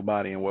learn your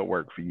body and what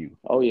works for you.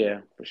 oh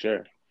yeah, for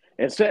sure.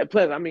 And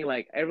plus, I mean,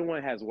 like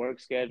everyone has work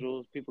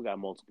schedules. People got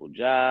multiple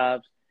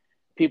jobs.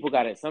 People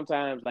got it.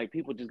 Sometimes, like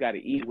people just got to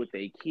eat with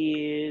their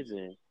kids,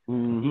 and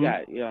you Hmm.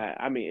 got,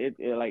 I mean,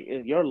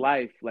 your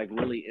life like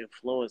really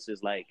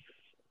influences like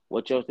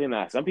what your thing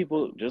are. Some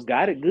people just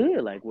got it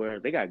good, like where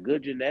they got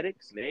good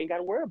genetics, they ain't got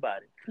to worry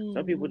about it.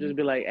 Some people Mm-hmm. just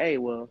be like, hey,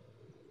 well,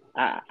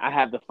 I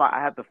have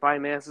I have the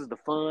finances, the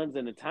funds,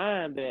 and the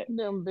time that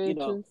Them you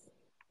know bitches.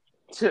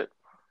 to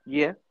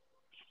yeah,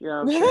 you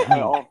know what I'm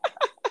saying.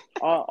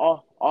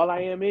 All I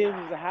am is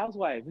a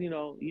housewife.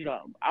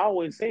 I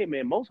always say,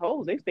 man, most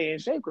hoes they stay in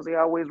shape because they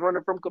always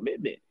running from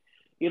commitment.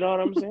 You know what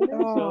I'm saying? So,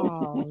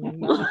 Oh you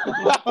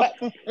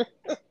no.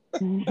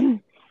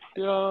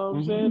 know what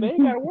I'm saying? They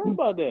ain't got to worry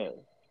about that.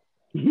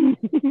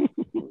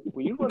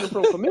 When you running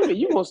from commitment,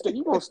 you gonna stay.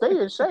 You gonna stay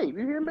in shape.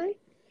 You hear me?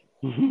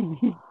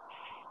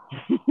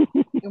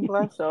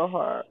 Bless your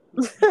heart.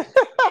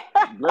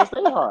 Bless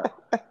their heart.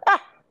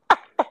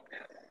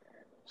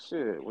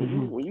 Shit.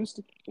 When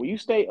you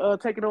stay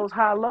taking those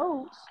high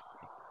loads,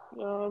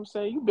 you know what I'm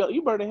saying?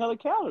 You burn a hell of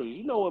calories.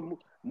 You know what?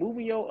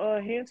 Moving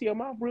your hand to your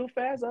mouth real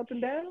fast, up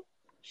and down.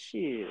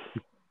 Shit.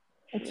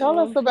 You know Tell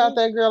what us I'm about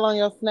saying? that girl on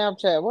your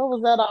Snapchat. What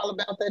was that all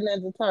about, that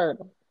Ninja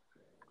Turtle?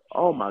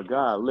 Oh my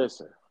God!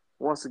 Listen.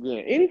 Once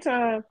again,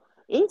 anytime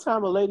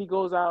a lady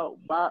goes out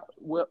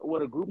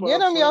with a group of Get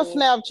her them your friends.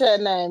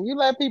 Snapchat name. You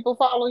let people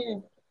follow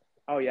you.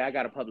 Oh yeah, I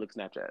got a public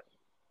Snapchat.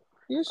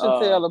 You should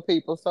tell Uh, the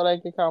people so they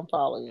can come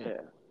follow you.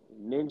 yeah.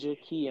 Ninja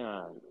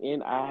Keon.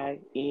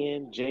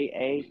 NinjaKeon.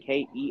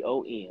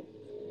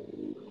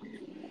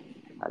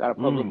 I got a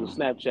public Mm.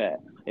 Snapchat.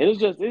 And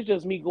it's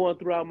just me going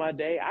throughout my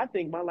day. I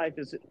think my life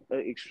is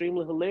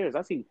extremely hilarious.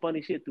 I see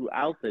funny shit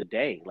throughout the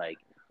day, like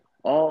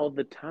all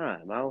the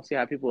time. I don't see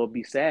how people will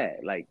be sad.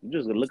 Like you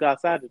just look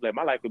outside, just like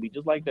my life could be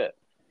just like that.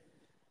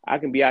 I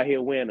can be out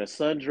here wearing a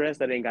sundress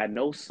that ain't got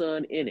no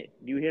sun in it.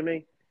 Do you hear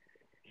me?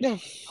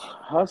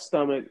 Her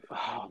stomach.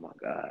 Oh my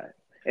god!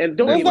 And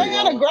don't Was get me they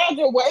at a wrong.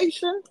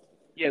 graduation?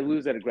 Yeah, we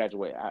was at a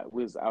graduate. I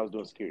was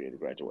doing security at a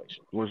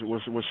graduation. Well,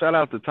 shout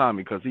out to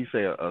Tommy because he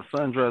said a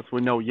sundress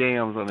with no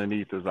yams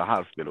underneath is a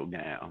hospital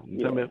gown. You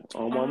tell Yeah, me?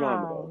 on my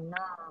mama Oh though.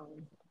 no.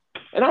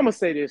 And I'm gonna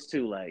say this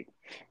too, like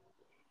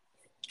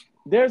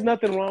there's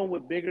nothing wrong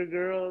with bigger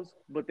girls,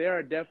 but there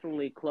are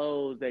definitely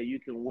clothes that you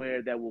can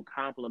wear that will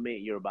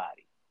complement your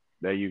body.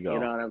 There you You go.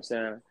 know what I'm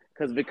saying?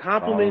 Because if it That's all I'm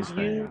complements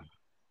you, saying.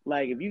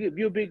 like if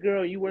you're a big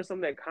girl and you wear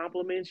something that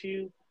complements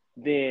you,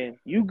 then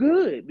you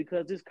good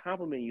because this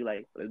compliment you.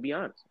 Like, let's be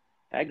honest,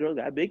 that girl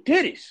got big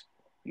titties.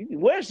 You can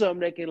wear something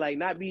that can like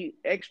not be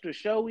extra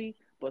showy,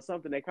 but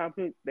something that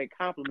complements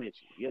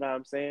you. You know what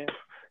I'm saying?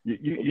 You,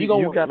 you If you you you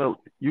go gotta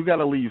you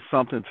gotta leave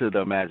something to the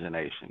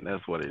imagination.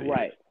 That's what it is.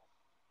 right,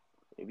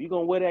 if you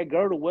gonna wear that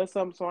girdle, wear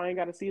something so I ain't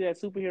got to see that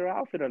superhero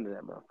outfit under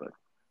that motherfucker.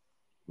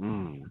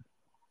 Mm.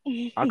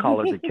 I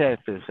call it the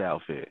catfish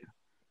outfit.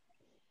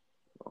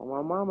 Oh,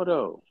 my mama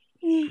though.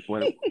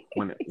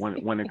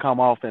 When it come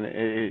off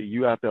and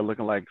you out there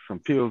looking like some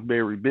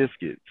Pillsbury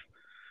biscuits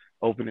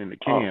opening the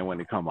Oh, can when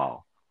it come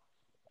off.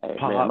 hey man,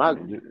 Pop.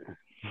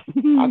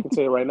 I can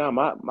tell you right now,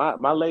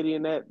 my lady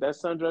in that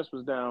sundress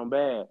was down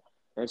bad,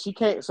 and she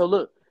can't. So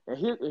look, and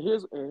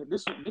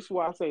this is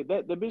why I say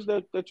that the bitch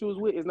that you was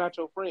with is not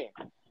your friend,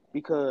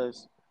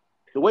 because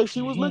the way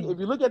she was looking, if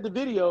you look at the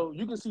video,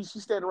 you can see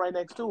she's standing right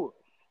next to her,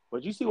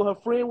 but you see what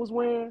her friend was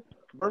wearing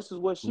versus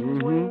what she was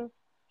Mhm. wearing.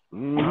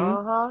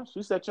 Mhm.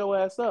 She set your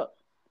ass up.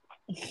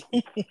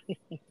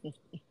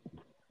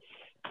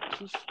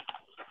 She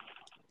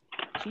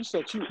she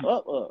set you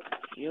up.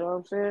 You know what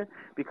I'm saying?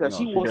 Because No,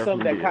 she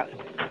definitely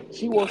did.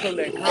 she wore something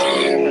that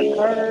complemented her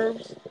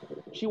curves.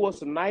 She wore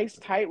some nice,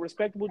 tight,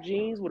 respectable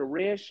jeans with a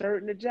red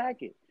shirt and a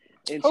jacket.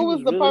 And she Who was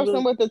was the really person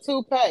look. with the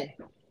toupee?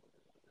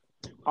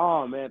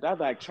 Oh man, that's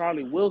like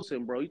Charlie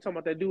Wilson, bro. You talking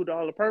about that dude with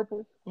all the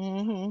purple?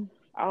 Mm-hmm.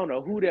 I don't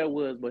know who that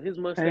was, but his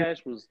Hey,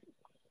 mustache was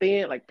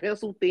thin, like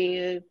pencil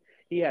thin.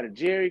 He had a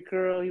Jerry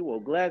curl. He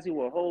wore glasses. He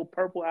wore a whole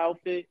purple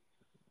outfit,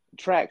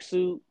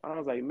 tracksuit. I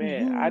was like,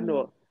 man,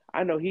 Mm-hmm.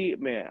 I know he,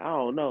 man. I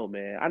don't know,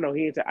 man. I know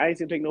he ain't. I ain't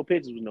seen him take no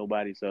pictures with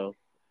nobody, so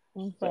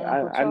but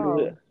Sam I knew Patrol.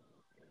 it.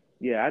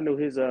 Yeah, I knew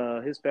his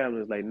family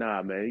was like,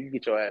 nah, man, you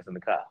get your ass in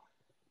the car.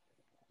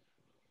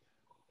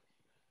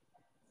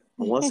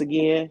 And once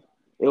again,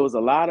 it was a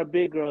lot of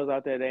big girls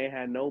out there that ain't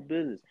had no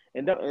business.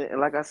 And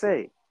like I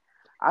say,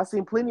 I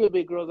seen plenty of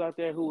big girls out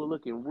there who were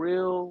looking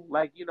real,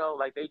 like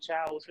like they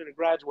child was finna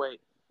graduate,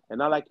 and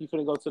not like you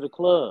finna go to the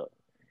club.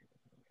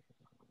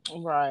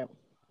 Right.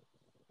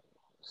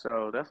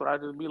 So that's what I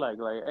just be like,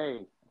 hey,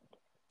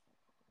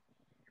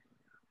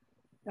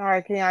 All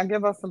right, Keon,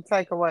 give us some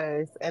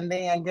takeaways and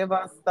then give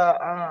us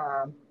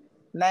the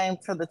name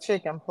to the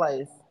chicken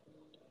place.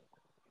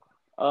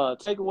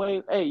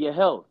 takeaways, hey, your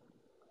health.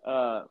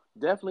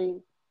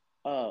 Definitely.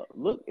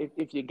 Look,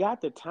 if you got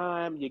the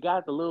time, you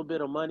got the little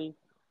bit of money,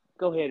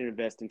 go ahead and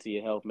invest into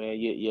your health,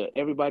 man.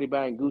 Everybody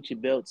buying Gucci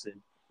belts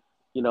and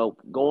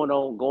going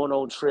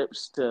on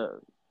trips to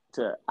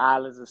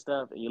islands and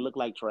stuff, and you look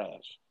like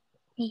trash.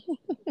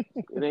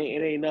 It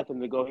ain't nothing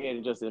to go ahead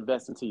and just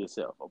invest into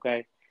yourself,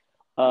 okay?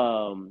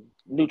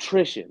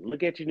 Nutrition.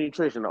 Look at your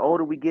nutrition. The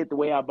older we get, the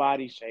way our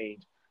bodies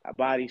change. Our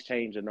bodies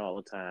changing all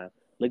the time.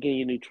 Look at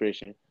your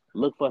nutrition.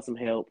 Look for some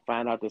help.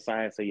 Find out the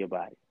science of your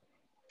body.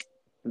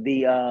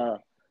 The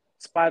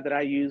spot that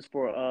I use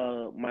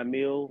for my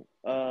meal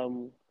not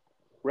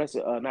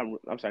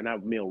I'm sorry,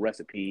 not meal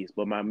recipes,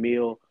 but my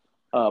meal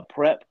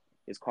prep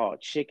is called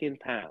Chicken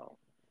Pound.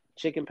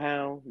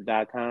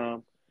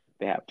 Chickenpound.com.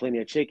 They have plenty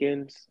of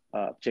chickens.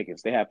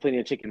 They have plenty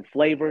of chicken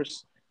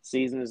flavors,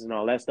 seasonings, and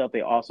all that stuff.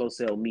 They also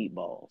sell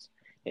meatballs.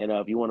 And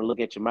if you want to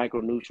look at your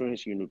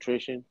micronutrients, your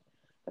nutrition,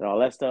 and all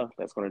that stuff,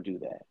 that's going to do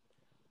that.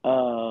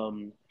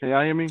 can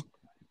y'all hear me?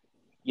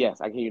 Yes,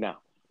 I can hear you now.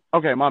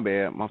 Okay, my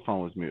bad. My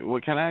phone was muted.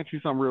 Well, can I ask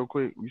you something real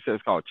quick? You said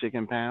it's called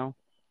Chicken Pound.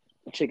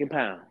 Chicken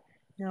Pound.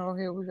 Oh,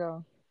 here we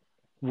go.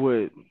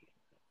 Would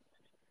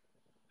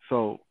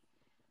so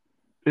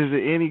is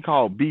it any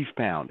called beef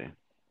pounding?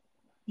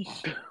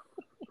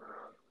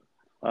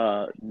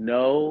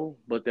 No,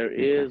 but there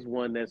Okay. is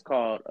one that's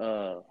called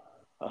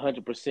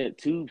 100%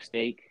 tube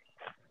steak.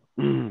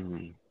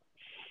 Mm,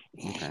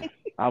 okay.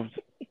 I was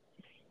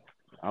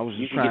I was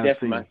You just can get trying to that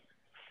from my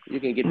see. you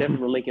can get that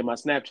from the link in my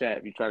Snapchat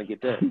if you're trying to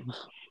get that.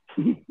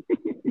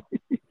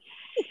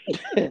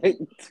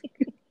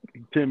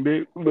 10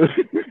 bit. Go ahead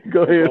and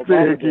My say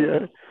mama it though.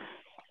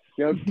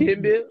 again.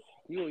 10 bit.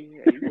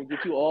 You gonna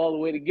get you all the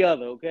way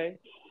together, okay?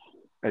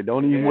 Hey,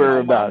 don't And even Yeah, my worry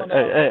hey, about mama it.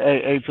 Hey, though.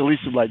 hey, hey, hey,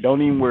 Talisha, like,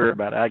 don't even worry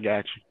about it. I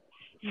got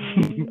you.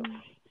 Mm-hmm.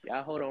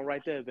 y'all hold on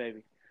right there,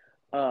 baby.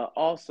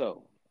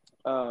 Also,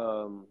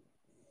 um,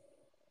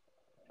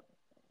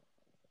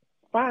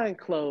 fine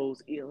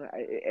clothes.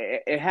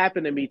 It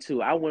happened to me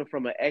too. I went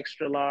from an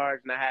extra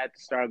large and I had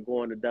to start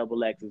going to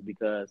double X's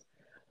because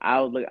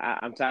I'm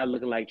tired of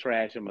looking like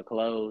trash in my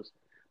clothes.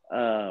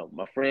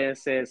 My friend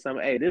said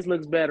something. Hey, this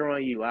looks better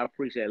on you. I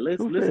appreciate it.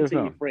 Who Listen said to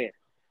your something? friend.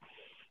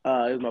 It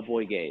was my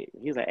boy Gabe.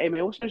 He's like, hey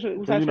man, what's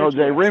Because that you know shirt you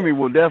Jay wear? I Remy said,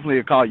 will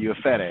definitely call you a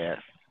fat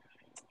ass.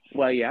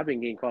 well, yeah, I've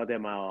been getting called that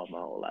my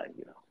whole life.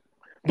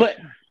 But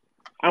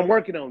I'm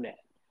working on that.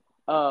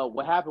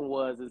 What happened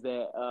was is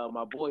that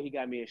my boy he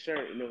got me a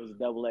shirt and it was a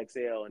double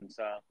XL, and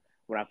so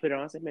when I put it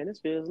on, I said, "Man, this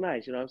feels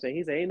nice." You know what I'm saying?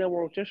 He said, "Ain't nothing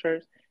wrong with your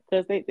shirts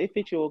because they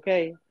fit you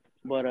okay,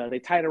 but they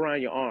tight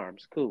around your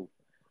arms. Cool.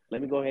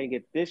 Let me go ahead and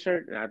get this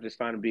shirt, and I just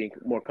found it being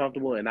more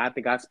comfortable. And I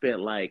think I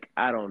spent like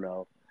I don't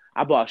know.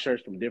 I bought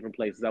shirts from different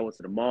places. I went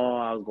to the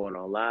mall. I was going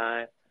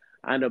online.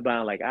 I ended up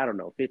buying like I don't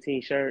know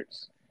 15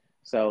 shirts.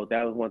 So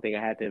that was one thing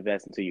I had to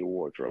invest into your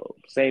wardrobe.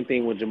 Same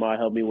thing when Jamal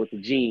helped me with the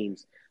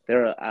jeans.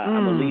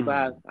 I'm a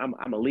Levi. Mm.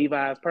 I'm a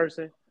Levi's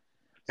person.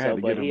 I had So,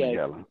 to but get them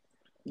together.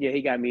 yeah,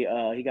 he got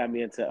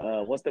me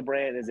into what's the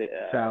brand? Is it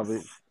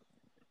Salvage.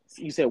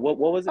 you said what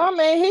was it? I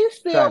mean, he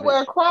still wear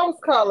Savage. cross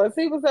colors.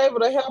 He was able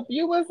to help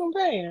you with some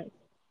pants.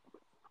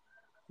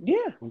 Yeah.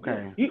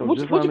 Okay, You, so what,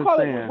 you, just what you call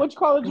it? understand, What you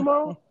call it,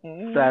 Jamal?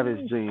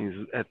 Savage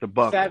jeans at the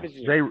Buckle. Savage.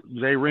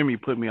 Jay Remy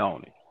put me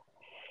on it,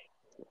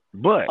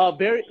 but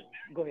Barry.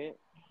 Go ahead.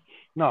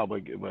 no,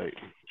 but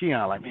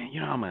Keon like, man,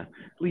 I'm gonna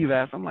leave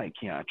ass. I'm like,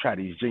 Keon, try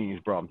these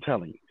jeans, bro. I'm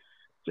telling you.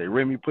 Jay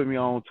Remy put me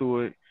on to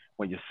it.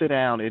 When you sit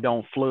down, it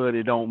don't flood,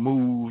 it don't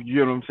move.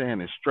 You know what I'm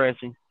saying? It's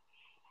stretching.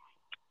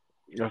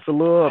 It's a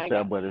little I up ain't there,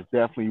 got. but it's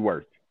definitely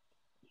worth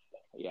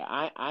Yeah,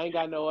 I ain't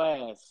got no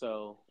ass,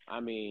 so I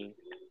mean,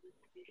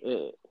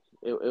 it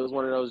was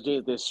one of those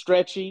jeans. They're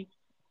stretchy.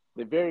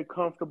 They're very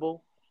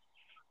comfortable.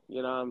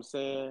 You know what I'm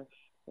saying?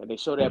 And they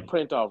show that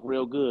print off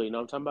real good. You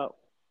know what I'm talking about?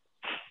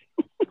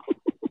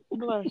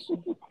 Bless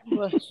you.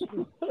 Bless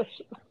you.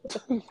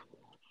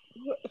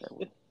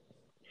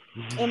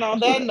 And on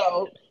That's that what.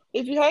 note,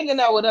 if you're hanging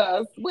out with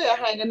us, we're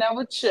hanging out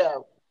with you.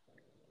 it.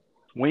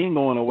 We ain't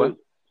going nowhere.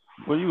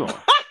 Where you going?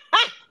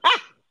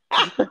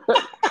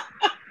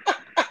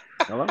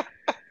 Hello?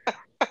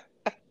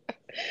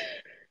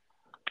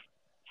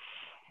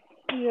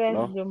 Yes,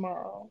 Hello?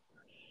 Jamal.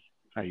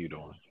 How you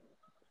doing?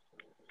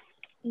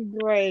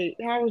 Great.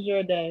 How was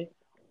your day?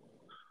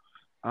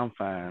 I'm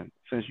fine.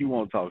 Since you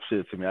won't talk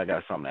shit to me, I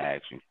got something to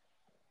ask you.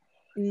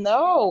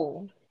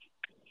 No,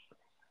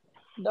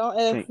 don't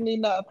ask Think. me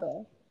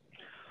nothing.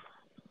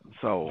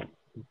 So,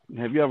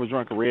 have you ever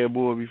drunk a Red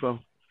Bull before?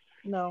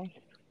 No,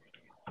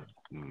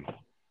 Mm,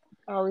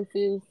 I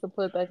refuse to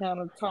put that kind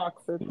of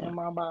toxin in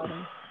my body.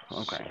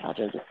 okay. I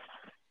drink it.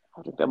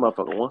 I drink that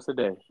motherfucker once a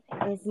day.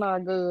 It's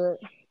not good.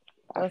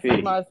 I That's feel you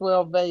you. might as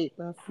well vape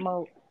and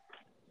smoke.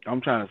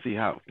 I'm trying to see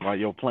how why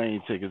your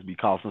plane tickets be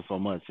costing so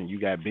much and you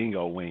got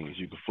bingo wings.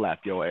 You can flap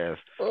your ass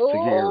to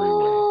Gary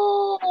with.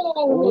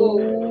 Oh,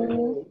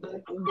 Ooh.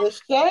 the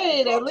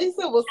shade. At least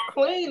it was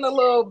clean a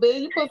little bit.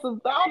 You put some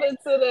thought into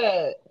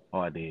that. Oh,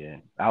 I did.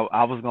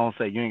 I was gonna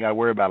say you ain't got to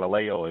worry about a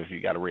layover if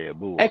you got a Red Hey,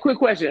 Bull. quick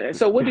question.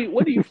 So, what do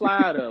you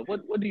fly out of?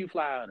 What do you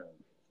fly out of?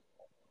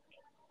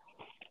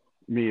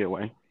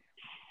 Midway.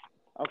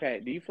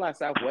 Okay. Do you fly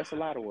Southwest a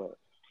lot or what?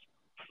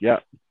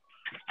 Yep.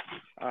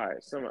 All right.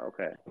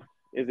 Okay.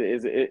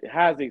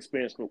 How's the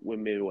experience with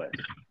Midwest?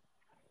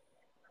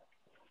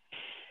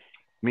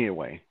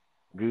 Midway.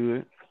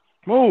 Good.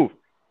 Move.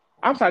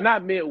 I'm sorry,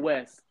 not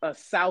Midwest.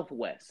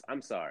 Southwest.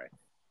 I'm sorry.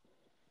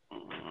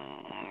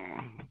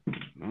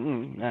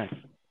 Nice.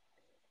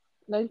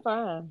 They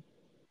fine.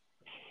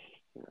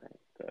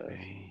 Cause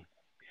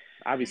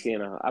I be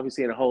seeing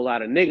a whole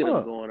lot of negative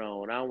Look. going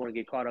on. I don't want to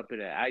get caught up in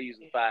that. I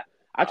usually fly.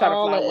 I try to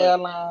All fly the what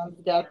airlines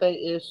got their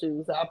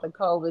issues after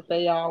COVID.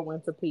 They all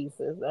went to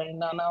pieces. Ain't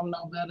none of them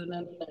no better than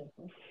the next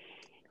one.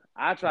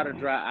 I try to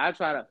drive.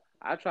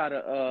 I try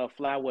to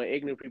fly where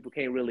ignorant people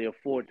can't really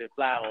afford to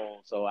fly on.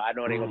 So I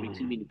know there ain't gonna be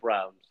too many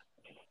problems.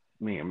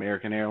 Me,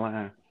 American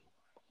Airlines.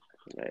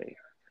 Hey,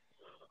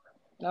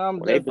 I'm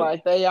well they just been.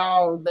 like they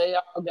all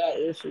got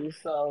issues,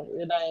 so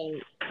it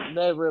ain't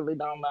they really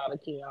don't matter,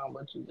 Keon,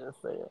 what you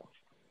just said.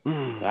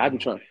 I be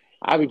trying.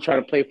 I be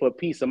trying to play for a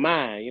peace of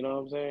mind. You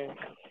know what I'm saying?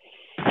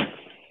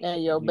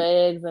 And your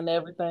bags and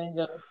everything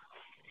else.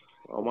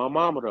 On my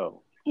mama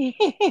though.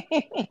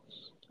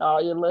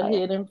 All your little I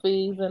hidden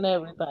fees and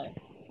everything.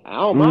 I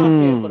don't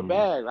mind paying for the Mm.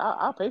 bag.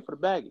 I'll pay for the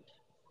baggage.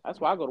 That's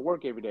why I go to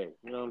work every day.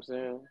 You know what I'm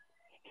saying?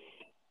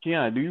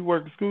 Keon, do you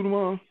work at school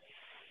tomorrow?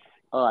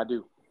 Oh, I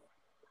do.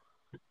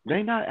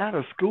 They not out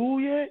of school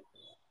yet?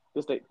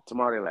 This day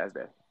tomorrow, their last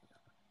day.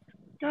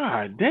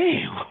 God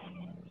damn.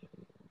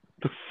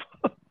 The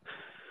fuck?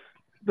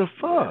 The Yeah,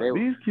 fuck? they.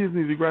 These kids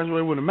need to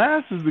graduate with a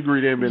master's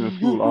degree. They ain't been in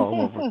school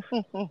all over.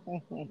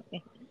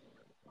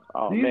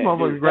 Oh These man, motherfuckers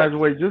dude, that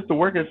graduate just to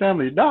work at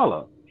Family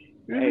Dollar.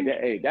 hey,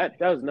 Really? that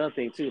was another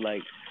thing too.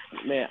 Like,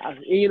 man,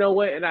 you know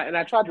what? And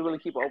I tried to really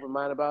keep an open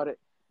mind about it.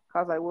 I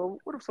was like, well,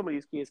 what if some of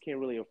these kids can't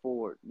really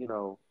afford,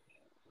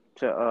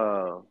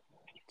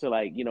 to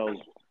like,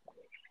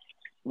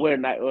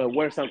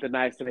 wear something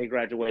nice to their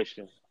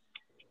graduation.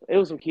 It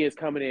was some kids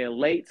coming in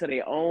late to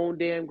their own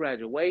damn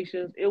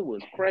graduations. It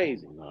was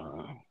crazy.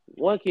 Nah.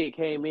 One kid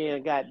came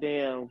in,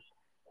 goddamn,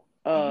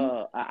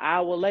 an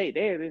hour late.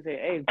 They said,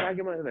 "Hey, can I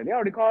get my?" Like, they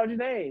already called your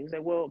name. He said,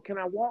 "Well, can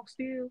I walk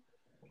still?"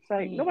 It's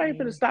like nobody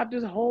finna Mm-mm. stop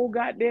this whole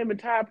goddamn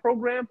entire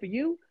program for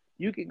you.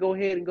 You could go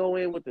ahead and go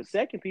in with the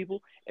second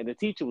people. And the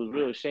teacher was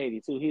real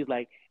shady too. He's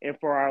like, and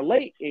for our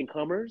late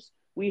incomers,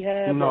 we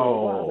have blah blah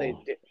blah. I was like,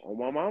 No. oh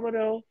my mama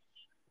though.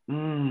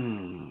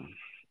 Mm.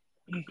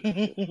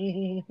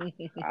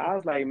 I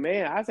was like,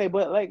 man, I say,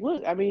 but like,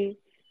 look, I mean,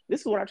 this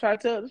is what I try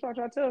to tell. This is what I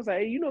try to tell. It's like,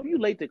 hey, if you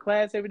late to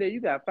class every day, you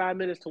got 5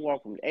 minutes to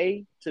walk from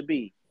A to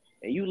B,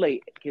 and you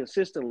late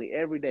consistently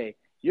every day.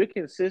 You're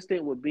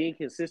consistent with being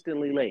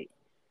consistently late,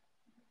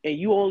 and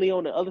you only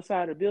on the other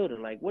side of the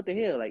building. Like, what the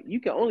hell? Like,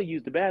 you can only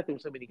use the bathroom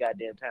so many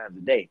goddamn times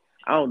a day.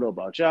 I don't know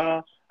about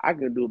y'all. I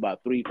can do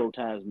about 3, 4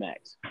 times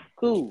max.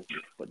 Cool,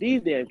 but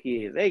these damn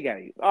kids, they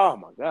got you. Oh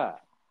my god.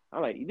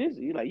 I'm like,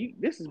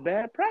 this is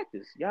bad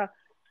practice, y'all.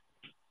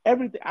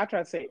 Everything I try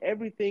to say,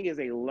 everything is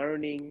a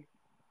learning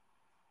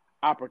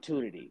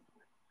opportunity.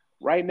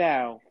 Right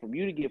now, from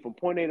you to get from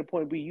point A to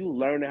point B, you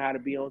learning how to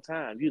be on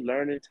time. You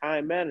learning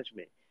time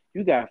management.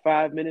 You got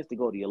 5 minutes to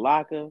go to your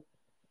locker,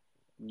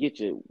 get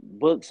your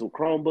books or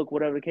Chromebook,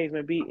 whatever the case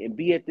may be, and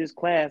be at this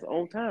class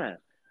on time.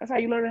 That's how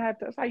you learn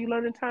That's how you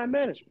learn in time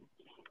management.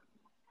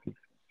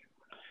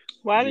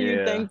 Why do you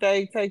Yeah, think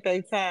they take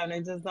their time?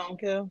 They just don't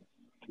care.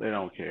 they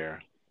don't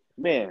care.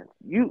 Man,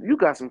 you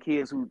got some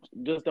kids who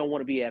just don't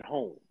want to be at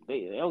home.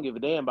 They don't give a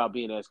damn about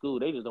being at school.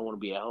 They just don't want to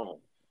be at home.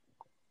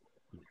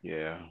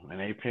 Yeah, and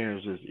they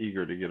parents just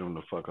eager to get them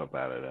the fuck up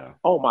out of there.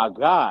 Oh my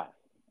God.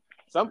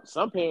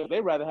 Some parents they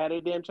rather have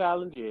their damn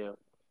child in jail.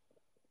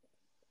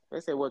 They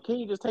say, "Well, can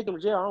you just take them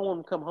to jail? I don't want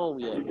them to come home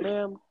yet,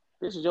 ma'am.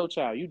 This is your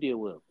child. You deal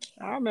with them."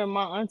 I remember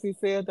my auntie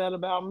said that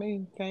about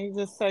me. Can you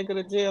just take her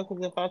to jail?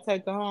 Because if I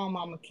take her home,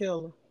 I'm going to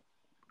kill her.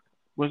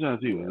 Which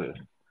auntie was Yeah. this?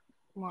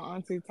 My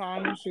auntie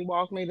Tanya, she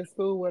walked me to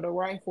school with a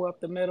rifle up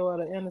the middle of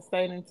the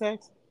interstate in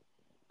Texas.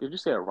 Did you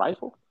say a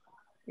rifle?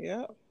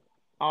 Yeah.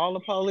 All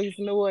the police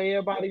knew her.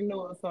 Everybody knew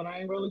her, so they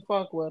ain't really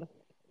fuck with her.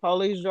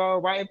 Police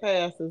drove right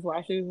past us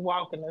while she was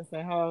walking us,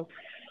 and her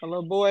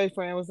little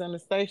boyfriend was in the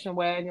station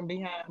wagon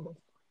behind us.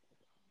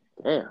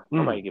 Damn, Mm.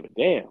 nobody give a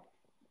damn.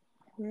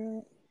 Yeah.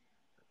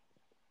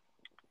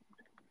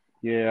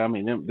 Yeah, I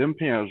mean them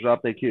parents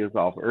drop their kids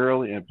off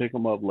early and pick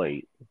them up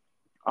late,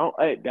 Oh,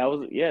 hey, that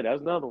was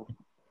another one.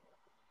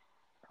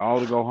 all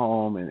to go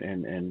home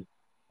and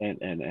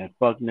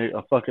fuck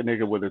a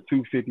nigga with a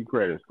 250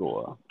 credit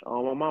score.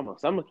 Oh, my mama.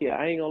 Some kids,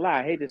 I ain't gonna lie,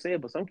 I hate to say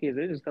it, but some kids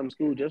they just come to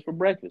school just for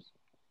breakfast,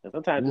 and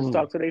sometimes just Mm.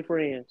 talk to their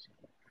friends.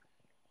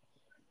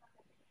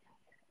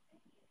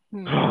 You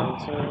Hmm. know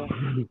what I'm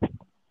saying?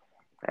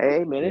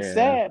 Hey, man, it's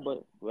Yeah, sad,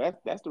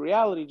 but that's the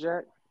reality,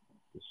 Jack.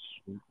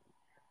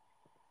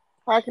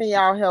 How can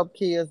y'all help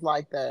kids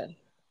like that?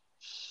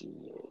 Shit.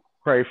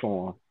 pray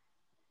for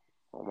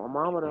Oh, my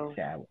mama them.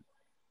 though.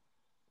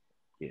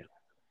 Yeah,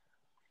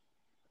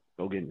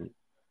 go get me.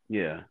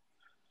 Yeah,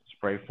 just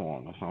pray for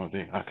them. That's the only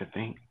thing I could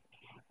think.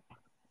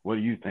 What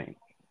do you think?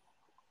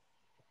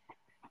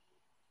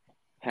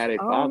 Had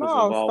their I don't fathers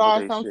know. involved with Start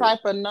their some shit. type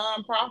of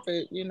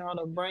nonprofit,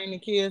 to bring the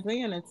kids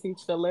in and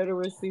teach the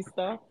literacy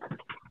stuff,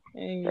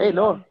 and They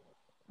know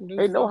do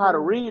they know stuff how to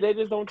like that. read. They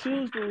just don't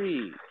choose to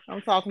read.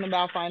 I'm talking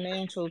about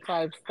financial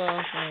type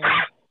stuff and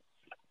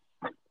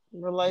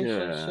Yeah,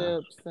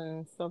 relationships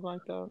and stuff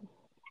like that.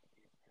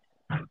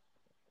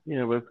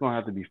 yeah, but it's gonna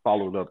have to be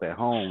followed up at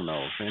home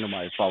though. If ain't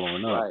nobody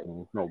following up, Right.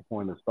 there's no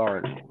point in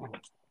starting.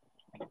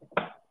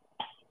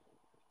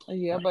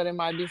 Yeah, but it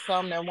might be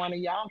something that one of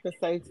y'all could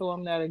say to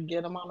them that'll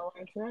get them on the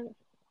right track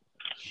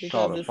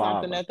Call because the it's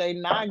something father. that they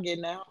not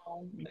getting at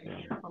home. They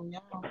get it from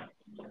y'all.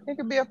 It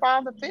could be a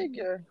father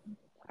figure.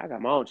 I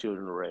got my own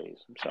children to raise.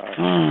 I'm sorry.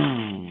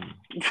 Mm.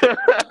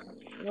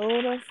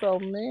 Oh, that's so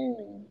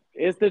mean.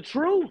 It's the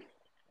truth.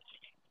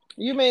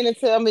 You mean to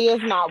tell me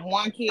it's not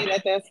one kid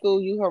at that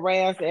school you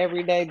harass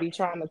every day, be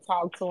trying to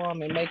talk to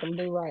them and make them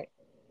do right?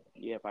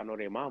 Yeah, if I know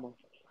their mama.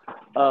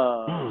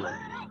 Uh, Mm.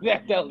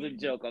 that was a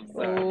joke. I'm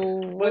sorry,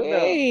 Oh, but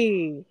no,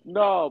 wait.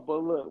 no.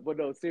 But look, but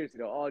no. Seriously,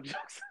 though. All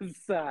jokes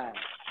aside,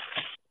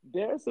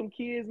 there are some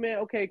kids, man.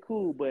 Okay,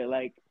 cool, but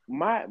like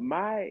my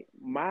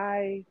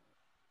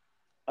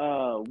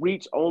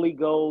reach only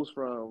goes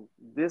from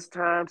this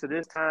time to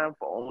this time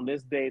for on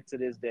this day to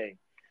this day.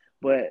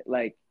 But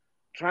like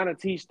trying to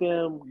teach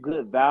them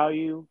good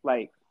value,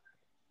 like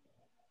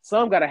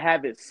some gotta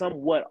have it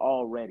somewhat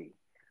already.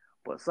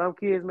 But some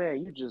kids,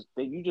 man, you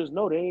just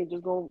know they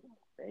ain't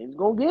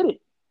gonna get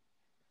it.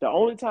 The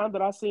only time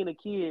that I seen a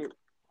kid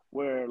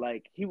where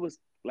like he was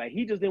like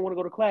he just didn't want to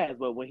go to class,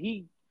 but when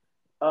he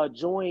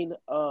joined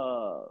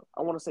I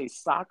want to say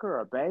soccer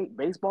or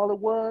baseball it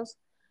was,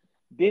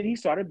 then he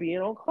started being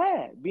on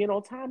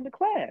time to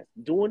class,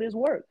 doing his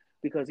work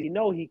because he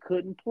know he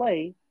couldn't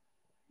play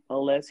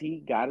unless he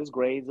got his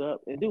grades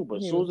up and do. But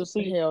as He soon as was the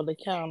season, held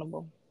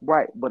accountable.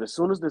 right, but as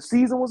soon as the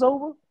season was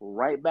over,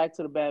 right back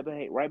to the bad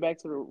behavior, right back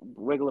to the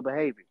regular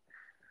behavior.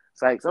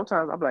 It's like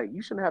sometimes I'm like,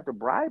 you shouldn't have to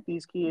bribe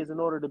these kids in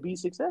order to be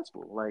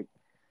successful. Like,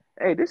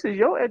 hey, this is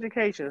your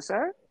education,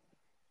 sir.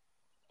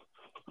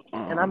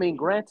 And I mean,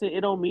 granted,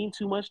 it don't mean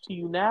too much to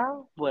you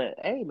now, but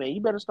hey, man,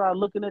 you better start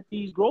looking at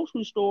these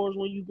grocery stores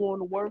when you going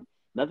to work.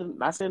 Nothing,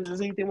 not saying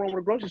there's anything wrong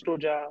with a grocery store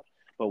job,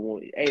 but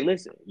hey,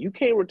 listen, you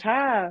can't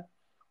retire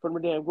from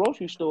a damn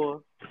grocery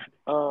store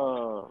uh,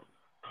 Well,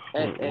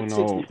 at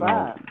no,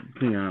 65.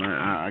 Keon,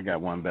 I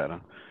got one better.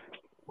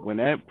 When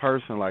that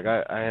person, like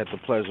I had the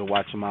pleasure of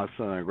watching my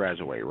son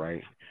graduate,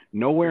 right?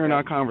 Nowhere in Okay,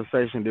 our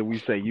conversation did we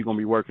say you're going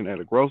to be working at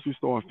a grocery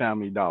store and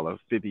Family Dollar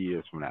 50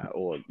 years from now,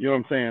 or, you know what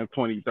I'm saying,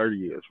 20, 30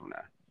 years from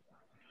now.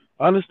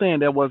 I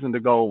understand that wasn't the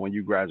goal when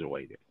you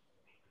graduated,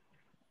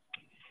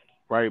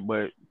 right?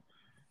 But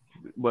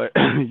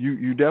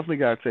you definitely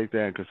got to take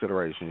that in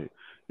consideration.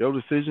 Your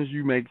decisions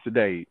you make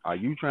today, are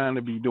you trying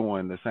to be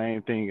doing the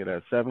same thing that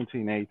a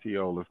 17,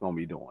 18-year-old is going to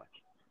be doing?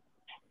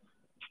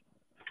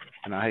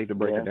 And I hate to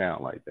break it yeah,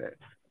 down like that.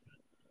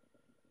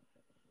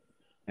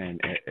 And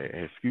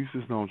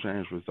excuses don't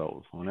change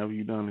results. Whenever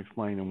you're done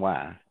explaining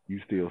why, you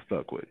still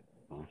stuck with it.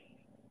 I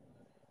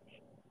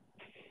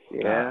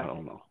yeah.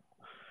 don't know.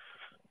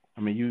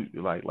 I mean, you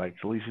like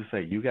Felicia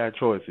said, you got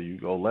choices. You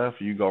go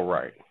left or you go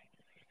right.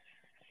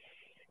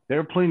 There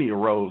are plenty of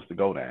roads to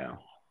go down.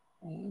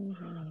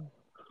 Mm-hmm.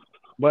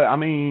 But I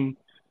mean,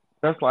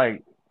 that's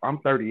like I'm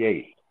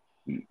 38.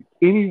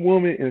 Any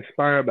woman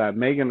inspired by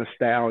Megan Thee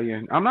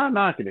Stallion, I'm not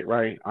knocking it,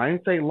 right? I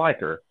ain't say like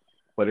her,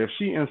 but if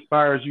she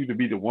inspires you to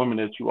be the woman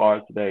that you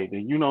are today,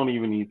 then you don't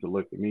even need to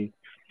look at me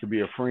to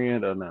be a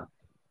friend or not.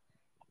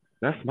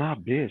 That's my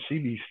bitch. She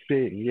be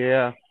spitting.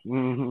 Yeah.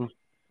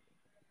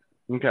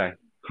 Okay.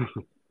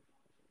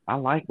 I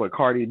like what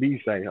Cardi B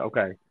say.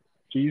 Okay.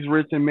 She's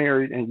rich and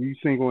married, and you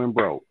single and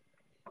broke.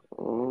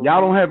 Y'all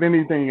don't have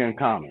anything in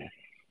common.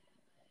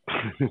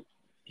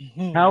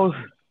 how's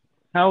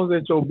how's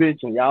that your bitch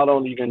and y'all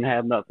don't even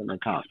have nothing in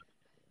common,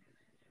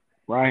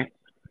 right?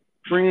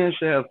 Friends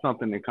should have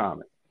something in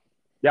common.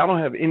 Y'all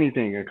don't have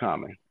anything in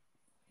common.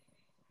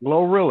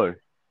 Glorilla,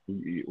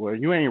 well,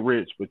 you ain't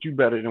rich, but you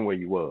better than where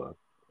you was,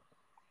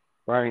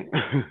 right?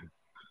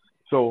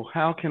 So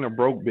how can a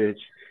broke bitch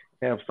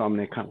have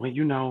something in common?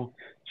 Well,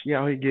 she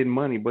out here getting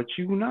money, but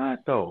you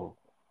not though.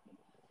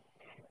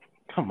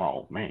 Come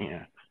on,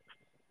 man.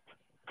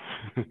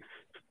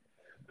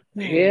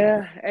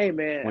 Yeah, hey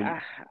man,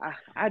 When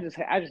I just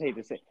hate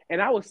to say,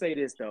 and I would say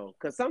this though,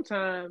 because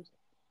sometimes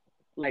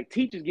like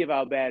teachers give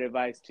out bad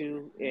advice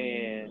too,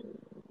 and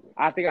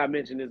I think I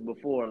mentioned this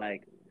before.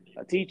 Like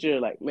a teacher,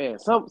 like man,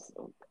 some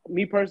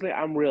me personally,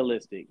 I'm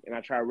realistic, and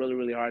I try really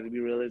really hard to be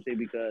realistic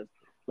because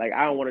like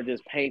I don't want to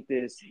just paint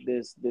this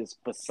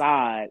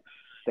facade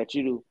that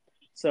you do.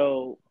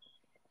 So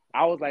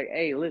I was like,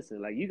 hey,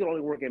 listen, like you can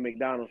only work at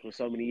McDonald's for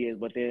so many years,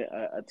 but then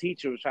a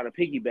teacher was trying to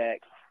piggyback,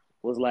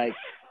 was like,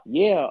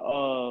 yeah,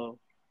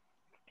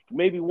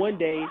 maybe one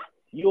day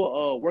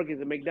you'll work at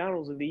the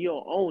McDonald's and then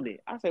you'll own it.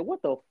 I said,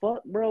 what the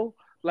fuck, bro?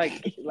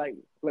 Like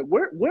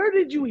where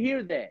did you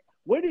hear that?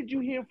 Where did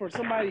you hear for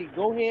somebody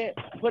go ahead,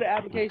 put an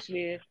application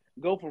in,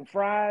 go from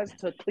fries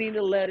to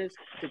cleaning lettuce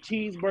to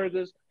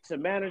cheeseburgers to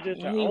manager to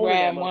He owning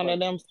that riding one of motherfucker?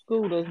 them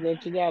scooters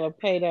that you gotta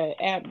pay the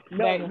app No,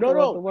 back and no, forth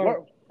to no.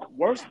 work.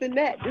 Worse than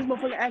that. This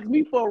motherfucker asked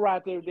me for a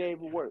ride every day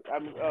for work. I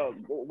mean,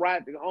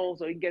 ride to home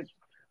so he gets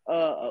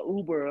a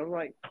Uber. I'm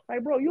like,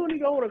 bro, you don't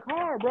even own a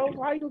car, bro.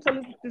 So how you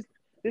gonna tell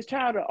this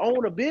child to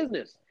own a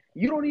business?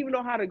 You don't even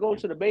know how to go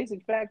to the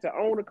basic fact to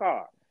own a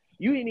car.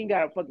 You ain't even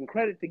got a fucking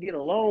credit to get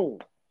a loan.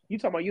 You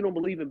talking about you don't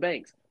believe in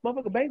banks?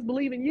 Motherfucker, banks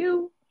believe in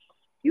you.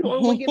 You the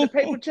only one getting the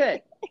paper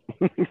check.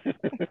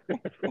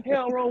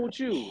 Hell wrong with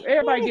you?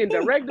 Everybody getting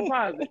direct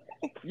deposit.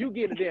 You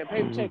get a damn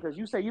paper check because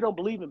you say you don't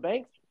believe in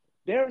banks.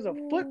 There's a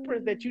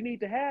footprint that you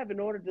need to have in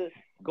order to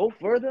go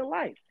further in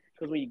life.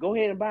 Because when you go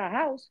ahead and buy a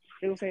house,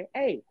 they will say,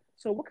 "Hey,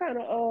 so what kind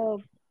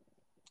of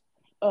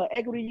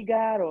equity you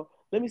got?" Or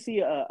let me see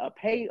a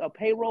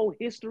payroll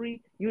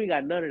history. You ain't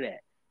got none of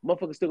that.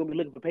 Motherfuckers still gonna be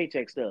looking for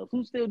paycheck stubs.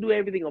 Who still do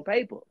everything on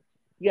paper?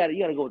 You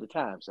gotta go with the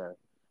time, sir.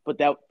 But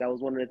that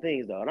was one of the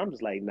things though, and I'm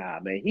just like, nah,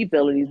 man, he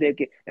failing these damn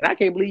kids, and I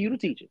can't believe you the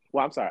teacher.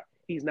 Well, I'm sorry,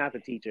 he's not the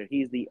teacher.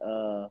 He's the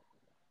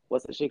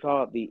what's the shit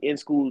called? The in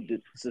school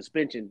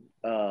suspension.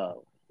 the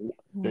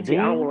I don't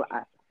dean, want.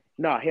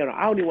 No, hell no,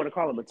 I don't even want to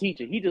call him a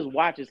teacher. He just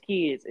watches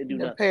kids and do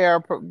nothing.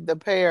 The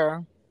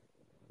pair.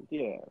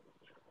 Yeah,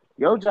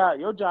 your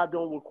job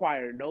don't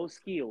require no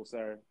skill,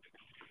 sir.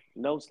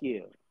 No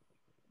skill.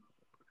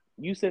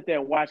 You sit there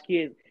and watch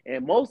kids,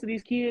 and most of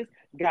these kids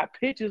got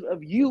pictures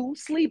of you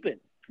sleeping.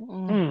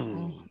 Mm,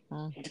 mm,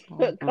 mm, mm,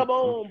 mm, Come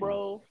on, mm.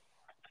 bro.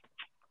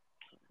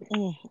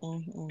 mm,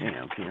 mm, mm.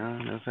 Damn,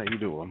 Keon, that's how you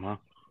do them, huh?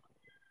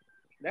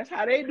 That's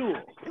how they do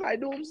it. They like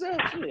do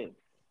themselves. Shit.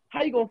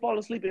 How you gonna fall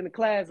asleep in the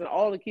class and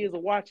all the kids are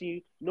watching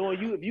you, knowing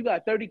you? If you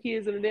got 30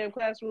 kids in the damn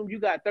classroom, you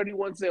got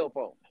 31 cell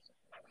phones.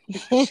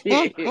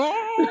 Shit.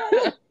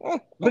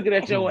 Looking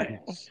at your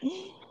ass.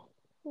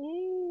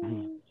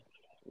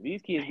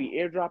 These kids be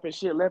airdropping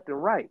shit left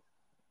and right.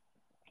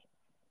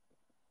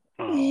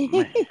 Oh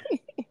man,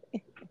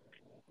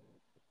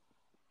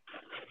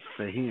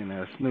 say he in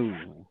there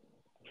snoozing.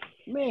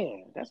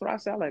 Man, that's what I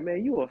sound like,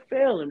 man. You are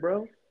failing,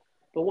 bro.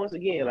 But once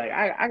again, like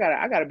I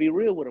gotta be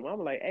real with them.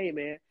 I'm like, hey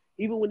man,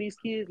 even when these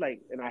kids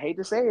like, and I hate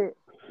to say it,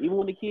 even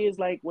when the kids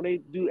like when they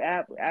do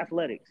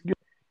athletics.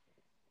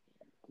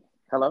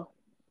 Hello.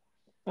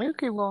 You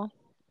keep going.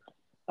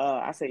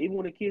 I say even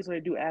when the kids when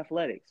they do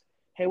athletics,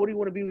 hey, what do you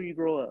want to be when you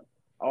grow up?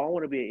 Oh, I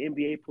want to be an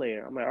NBA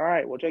player. I'm like, all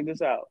right, well check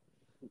this out.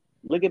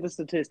 Look at the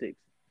statistics.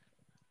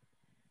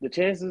 The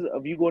chances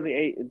of you going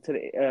to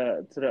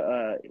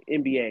the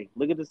NBA.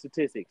 Look at the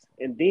statistics,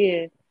 and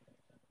then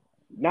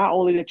not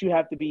only that you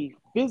have to be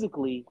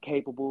physically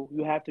capable,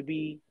 you have to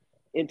be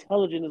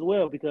intelligent as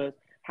well. Because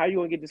how are you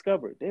gonna get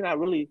discovered? They're not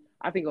really.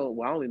 I think. Well,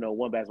 I only know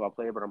one basketball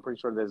player, but I'm pretty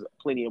sure there's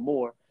plenty of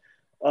more.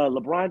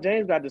 LeBron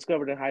James got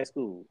discovered in high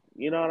school.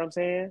 You know what I'm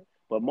saying?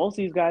 But most of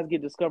these guys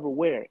get discovered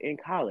where? In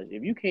college.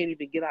 If you can't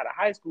even get out of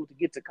high school to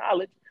get to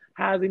college,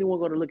 how is anyone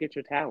going to look at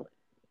your talent?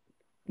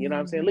 You know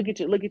what I'm saying?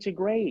 Mm-hmm. Look at your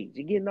grades.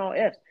 You're getting all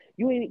Fs.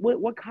 You ain't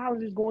what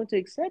college is going to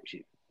accept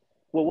you?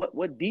 Well,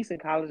 what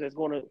decent college that's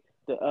going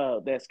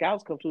to that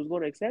scouts come to is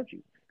going to accept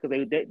you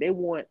because they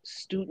want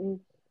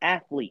student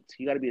athletes.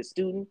 You got to be a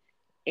student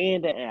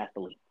and an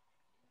athlete.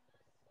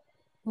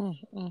 Mm,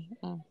 mm,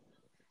 mm.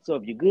 So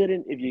if you're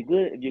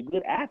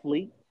good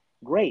athlete,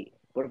 great.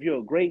 But if you're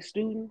a great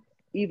student,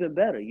 even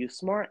better. You're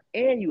smart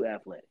and you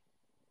athletic.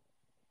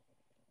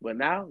 But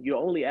now you're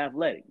only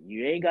athletic.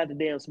 You ain't got the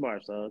damn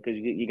smart, son, because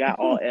you got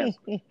all S.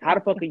 How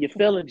the fuck are you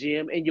feeling,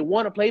 Jim, and you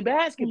want to play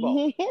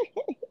basketball?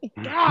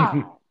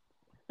 God.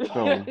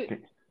 So,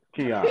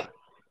 Keon.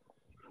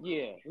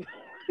 Yeah.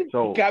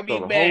 So, Got so me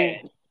the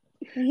mad.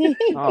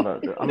 whole,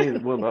 no, I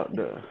mean, well,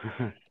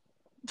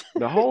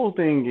 the whole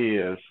thing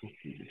is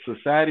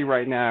society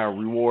right now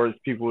rewards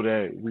people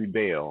that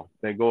rebel,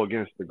 that go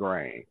against the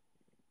grain,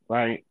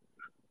 right?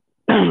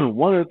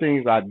 One of the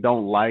things I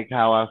don't like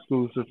how our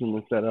school system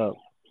is set up.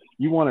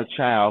 You want a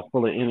child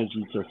full of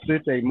energy to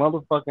sit their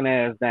motherfucking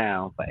ass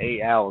down for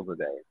 8 hours a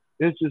day.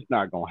 It's just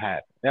not gonna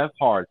happen. That's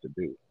hard to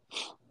do.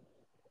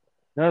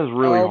 That's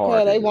really Okay,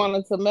 hard to they do.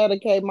 wanted to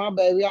medicate my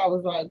baby. I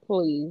was like,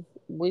 please,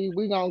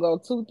 we gonna go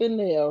tooth and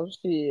nail.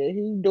 Shit,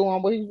 he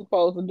doing what he's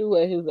supposed to do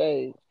at his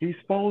age. He's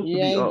supposed to You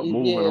be ain't, up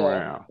moving yeah.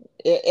 around.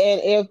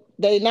 And if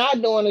they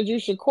not doing it, you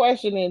should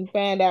question it and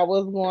find out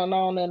what's going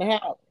on in the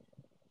house.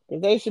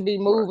 'Cause they should be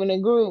Right. moving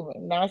and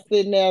grooving, not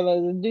sitting there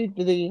like the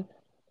deep.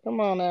 Come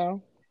on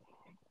now.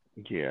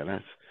 Yeah,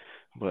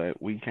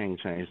 but we can't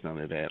change none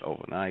of that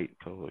overnight.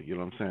 So you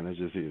know what I'm saying? It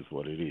just is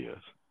what it is.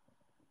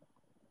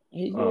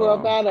 He grew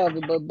up Uh, out of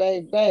it, but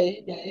baby,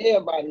 he got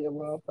everybody to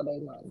run for their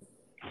money.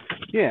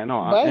 yeah,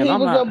 no, But and he I'm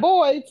was a not.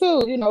 boy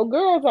too. You know,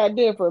 girls are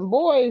different.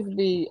 Boys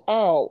be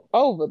all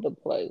over the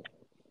place.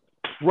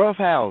 Rough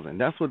housing.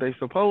 That's what they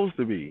supposed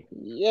to be.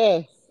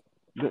 Yes.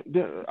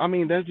 I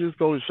mean, that just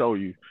goes to show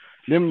you,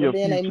 them But your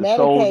then they future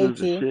soldiers medicate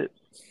and you. shit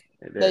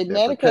They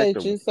that protect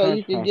medicate the you so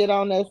you can country. get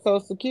on that social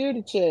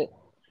security check.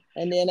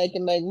 And then they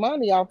can make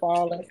money off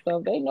all that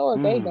stuff. They know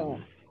what they Mm.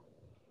 doing.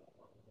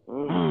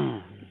 Mm.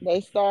 Mm.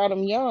 They start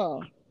them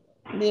young.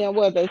 Then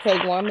what? They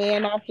take one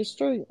man off the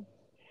street.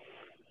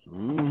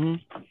 Mm-hmm.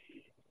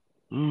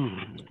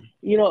 Mm.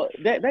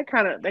 That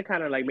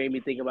kind of like made me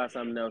think about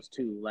something else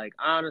too. Like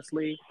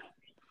honestly,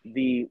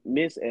 the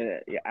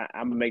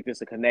I'm gonna make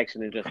this a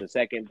connection in just a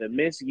second. The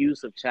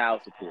misuse of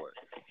child support,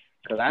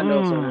 because I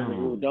know some women Mm.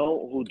 who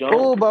don't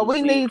Oh, but who we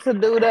see it. need to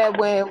do that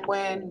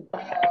when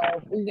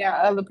we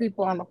got other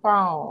people on the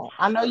phone.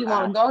 I know you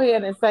want I to go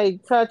ahead and say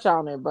touch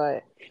on it,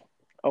 but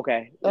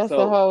Okay, that's a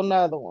so whole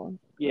nother one.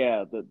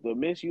 yeah, the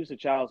misuse of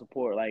child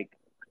support. Like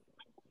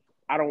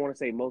I don't want to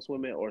say most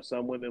women or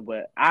some women,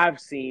 but I've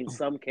seen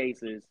some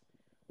cases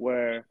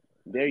where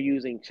they're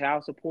using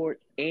child support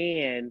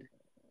and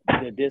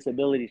the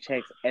disability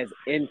checks as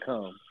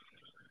income.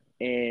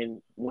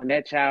 And when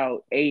that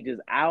child ages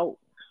out,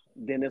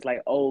 then it's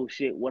like, oh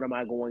shit, what am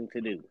I going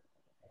to do?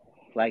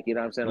 Like, you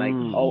know what I'm saying? Like,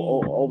 Mm.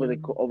 over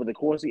the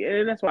course,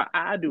 and that's why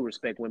I do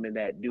respect women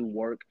that do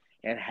work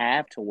and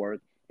have to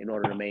work in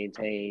order to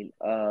maintain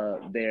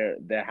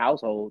their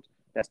households.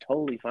 That's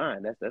totally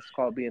fine. That's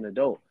called being an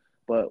adult.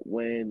 But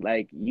when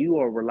like you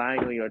are relying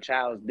on your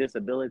child's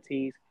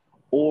disabilities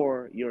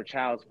or your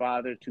child's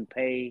father to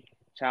pay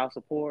child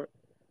support,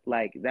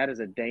 like that is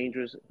a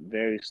dangerous,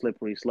 very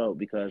slippery slope.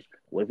 Because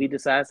what if he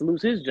decides to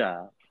lose his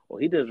job, or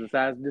he does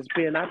decides to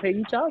disappear and not pay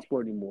you child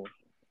support anymore?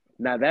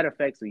 Now that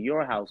affects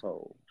your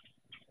household.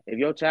 If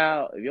your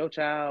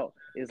child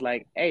is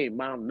like, "Hey,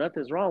 mom,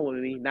 nothing's wrong with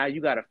me," now you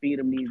got to feed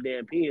him these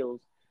damn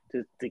pills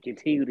to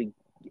continue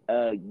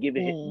to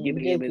giving him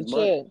Get the his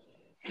money. check.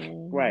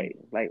 Hmm. Right?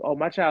 Like, oh,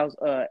 my child's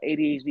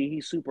ADHD.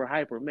 He's super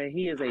hyper. Man,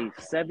 he is a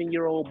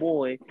 7-year-old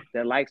boy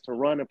that likes to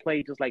run and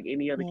play just like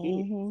any other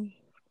kid. Hmm.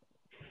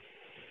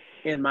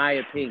 In my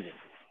opinion,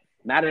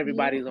 not Yeah,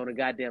 everybody's on a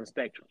goddamn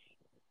spectrum.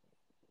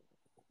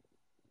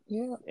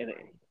 yeah. And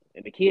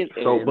and the kids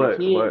So, and the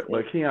kids. but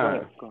Go Keon,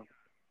 ahead. Go ahead.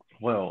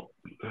 well,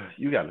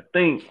 you got to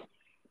think.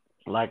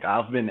 Like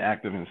I've been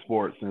active in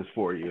sports since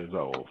 4 years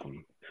old,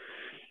 from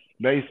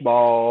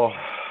baseball,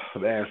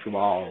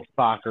 basketball,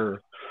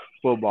 soccer,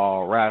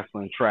 football,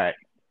 wrestling, track.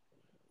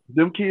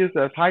 Them kids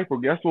that's hyper,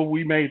 guess what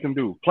we made them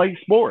do? Play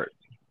sports.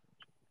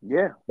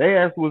 Yeah. They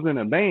ass was in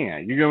a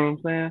band. You get what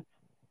I'm saying?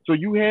 So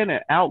you had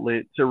an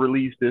outlet to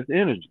release this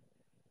energy.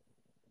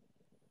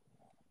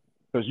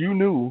 Because you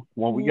knew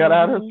when we got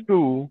out of Hmm.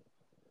 school,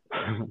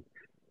 I'm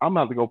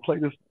about to go play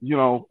this,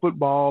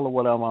 football or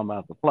whatever I'm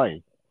about to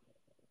play.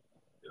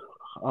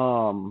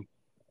 Um,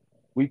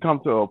 we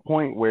come to a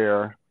point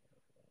where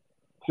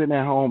sitting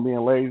at home being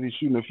lazy,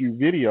 shooting a few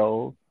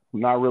videos,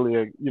 not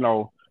really,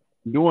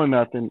 doing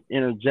nothing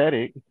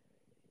energetic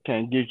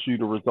can get you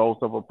the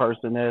results of a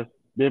person that's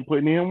been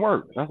putting in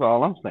work. That's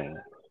all I'm saying.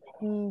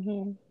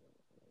 Hmm.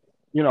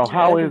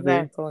 How is it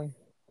Exactly.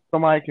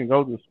 somebody can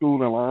go to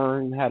school and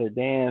learn how to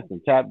dance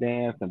and tap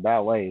dance and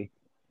ballet,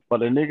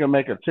 but a nigga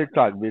make a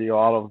TikTok video,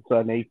 all of a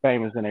sudden they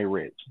famous and they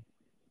rich.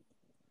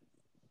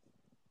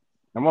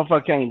 That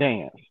motherfucker can't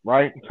dance,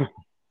 right?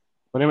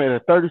 But they made a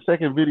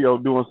 30-second video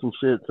doing some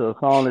shit to a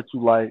song that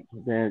you like,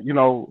 then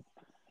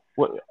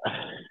what?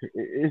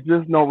 It's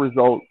just no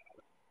result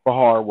for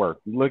hard work.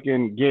 You look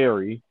in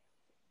Gary,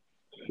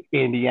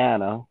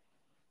 Indiana,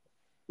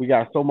 we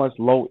got so much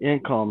low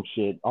income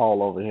shit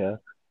all over here.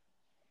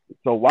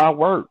 So why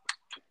work?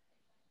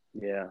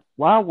 Yeah.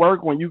 Why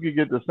work when you could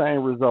get the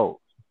same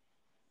results?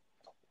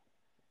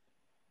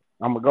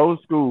 I'm gonna go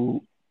to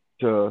school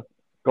to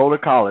go to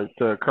college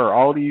to incur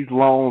all these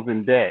loans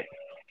and debt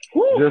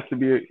Woo! just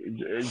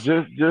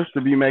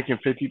to be making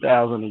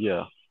 50,000 a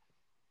year.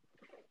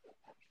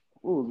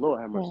 Ooh,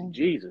 Lord have mercy, Mm.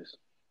 Jesus.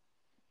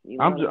 You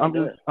know what about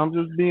that? I'm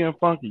just being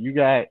funky. You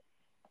got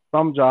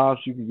some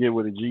jobs you can get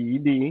with a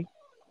GED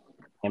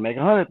and make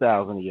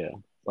 100,000 a year,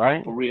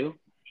 right? For real?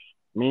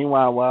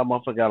 Meanwhile, while a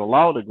motherfucker got a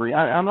law degree,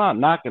 I'm not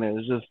knocking it.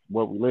 It's just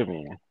what we live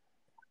in.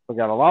 But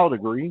got a law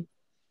degree,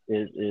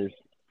 is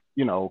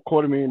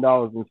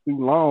 $250,000 in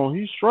student loan.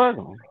 He's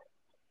struggling.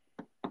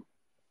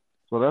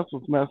 So that's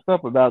what's messed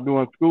up about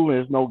doing schooling.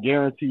 There's no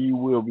guarantee you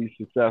will be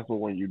successful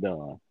when you're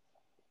done.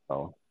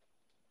 So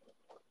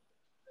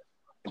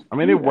I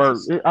mean, Ooh, it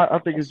works. I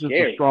think that's it's just a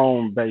scary.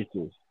 strong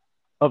basis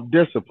of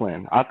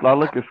discipline. I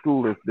look at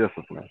school as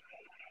discipline.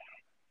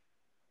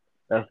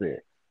 That's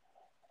it.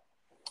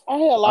 I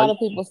hear a I, lot of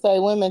people say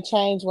women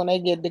change when they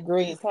get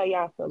degrees. How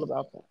y'all feel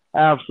about that?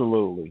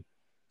 absolutely.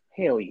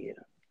 Hell yeah.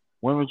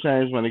 Women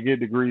change when they get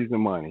degrees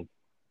and money.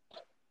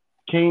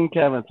 King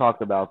Kevin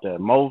talked about that.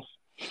 Most,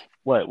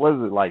 what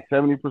is it, like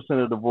 70%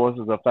 of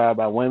divorces are filed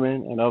by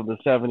women, and of the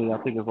 70, I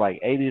think it's like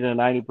 80 to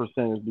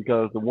 90% is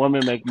because the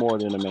woman make more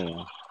than the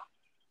man.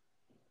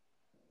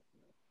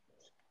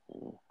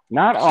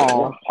 Not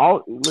all.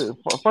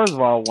 First of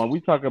all, when we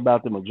talk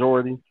about the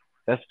majority,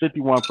 that's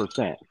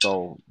 51%.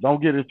 So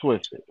don't get it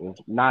twisted.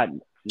 It's not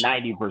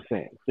 90%,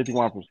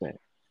 51%.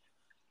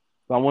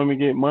 Some women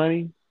get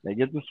money, they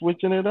get to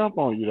switching it up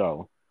on you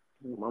though.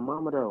 My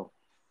mama though.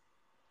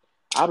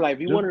 I'm like,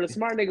 if you Just wanted a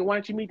smart nigga, why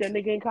don't you meet that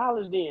nigga in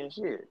college then?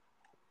 Shit.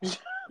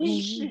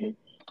 Shit.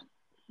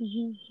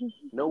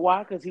 Know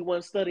why? Because he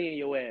wasn't studying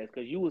your ass.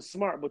 Because you was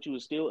smart, but you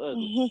was still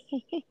ugly.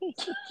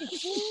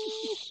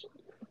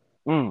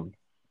 mm.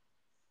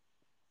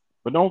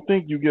 But don't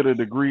think you get a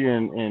degree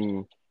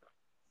in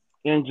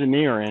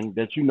engineering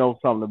that you know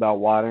something about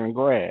water and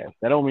grass.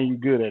 That don't mean you're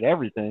good at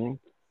everything.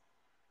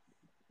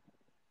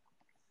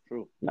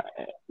 True.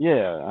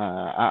 Yeah,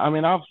 I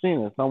mean I've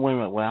seen it. Some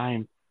women, well,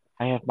 I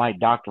have my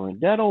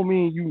doctorate. That don't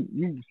mean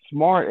you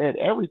smart at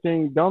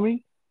everything,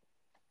 dummy.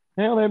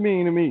 Hell, that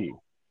mean to me.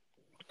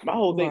 My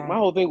whole thing, Right. my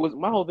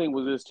whole thing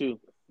was this too.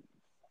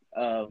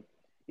 Uh,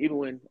 even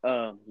when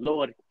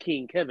Lord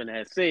King Kevin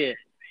has said,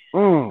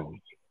 Mm,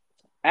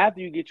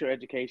 after you get your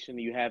education,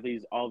 you have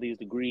all these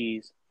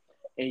degrees,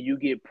 and you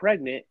get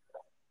pregnant.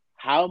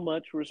 How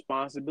much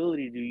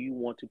responsibility do you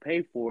want to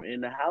pay for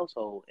in the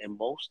household? And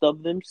most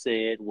of them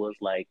said was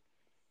like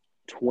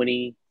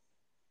 20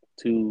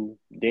 to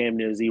damn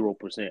near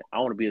 0%. I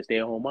want to be a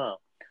stay-at-home mom.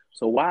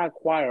 So why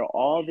acquire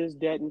all this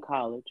debt in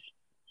college,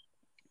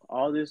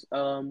 all these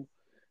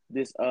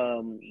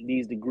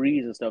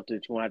degrees and stuff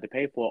that you want to have to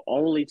pay for,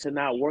 only to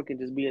not work and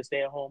just be a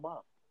stay-at-home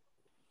mom?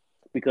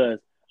 Because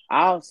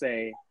I'll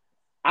say,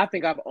 I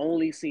think I've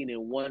only seen it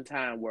one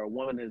time where a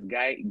woman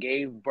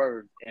gave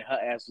birth and her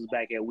ass was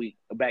back at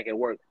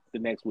work the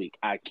next week.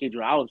 I kid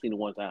you, I only seen it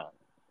one time.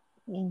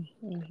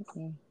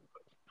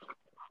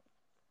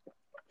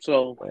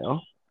 So,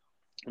 well,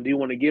 do you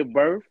want to give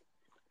birth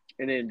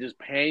and then just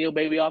hand your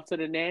baby off to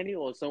the nanny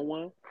or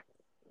someone,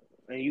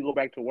 and you go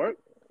back to work?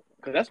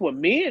 Because that's what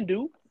men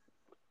do.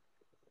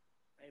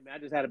 Hey man, I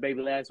just had a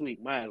baby last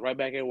week. Mine's right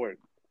back at work.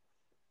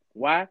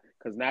 Why?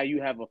 Because now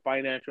you have a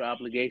financial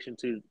obligation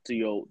to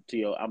your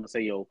I'm gonna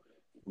say your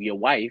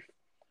wife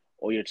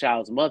or your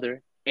child's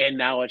mother, and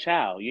now a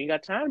child. You ain't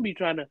got time to be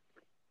trying to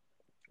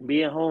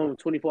be at home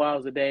 24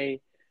 hours a day,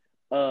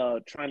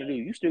 trying to do.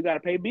 You still got to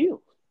pay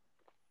bills.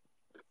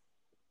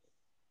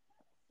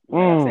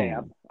 Like I say,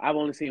 mm, I've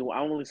only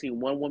seen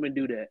one woman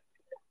do that.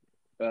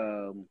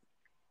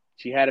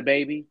 She had a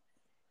baby.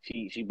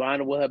 She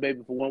bonded with her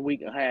baby for 1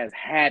 week and has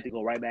had to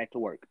go right back to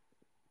work.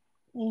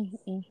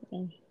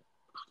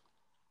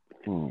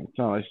 sound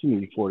like she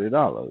needs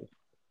 $40.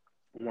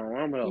 You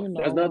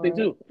That's know another thing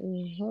too.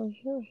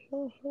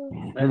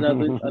 what?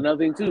 That's another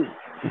thing too.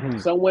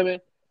 Some women,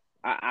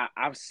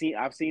 I've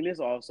seen this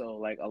also.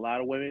 Like a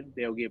lot of women,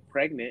 they'll get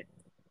pregnant,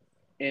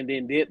 and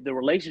then the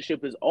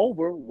relationship is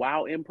over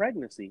while in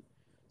pregnancy.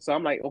 So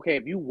I'm like, okay,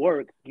 if you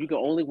work, you can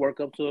only work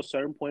up to a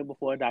certain point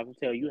before a doctor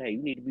tell you, hey,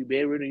 you need to be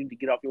bedridden, you need to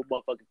get off your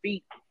motherfucking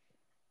feet.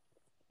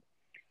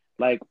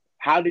 Like,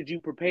 how did you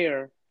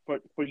prepare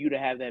for you to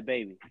have that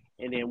baby?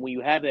 And then when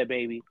you have that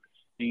baby,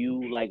 do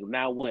you like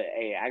now what?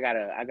 Hey, I got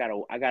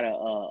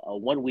a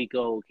 1 week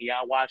old. Can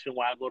y'all watch him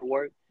while I go to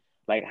work?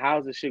 Like,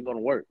 how's this shit gonna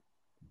work?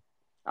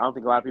 I don't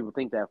think a lot of people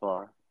think that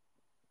far.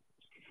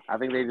 I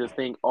think they just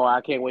think, oh,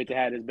 I can't wait to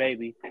have this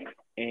baby,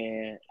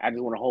 and I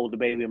just want to hold the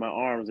baby in my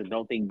arms and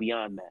don't think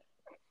beyond that.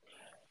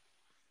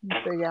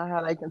 Figure out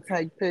how they can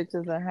take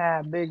pictures and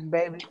have big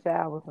baby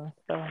showers and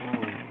stuff.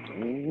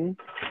 Mm-hmm.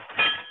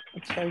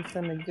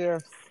 Chasing the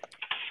gifts.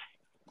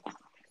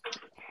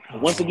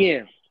 Once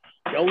again,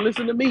 don't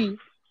listen to me.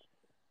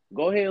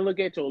 Go ahead and look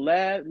at your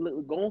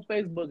go on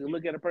Facebook and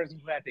look at a person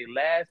who had their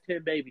last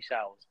 10 baby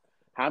showers.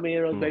 How many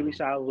of those baby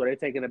showers were they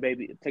taking a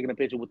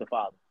picture with the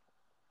father?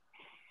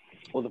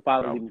 Or the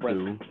father's About even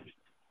present?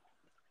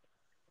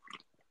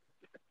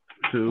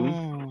 two.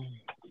 Mm.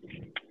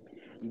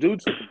 Due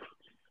to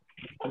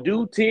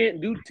Do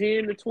 10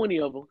 to 20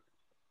 of them,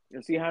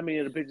 and see how many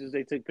of the pictures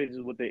they took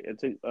pictures with. They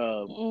took.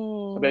 I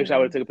make sure I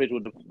would take a picture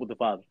with the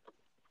father.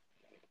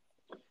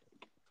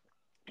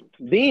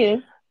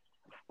 Then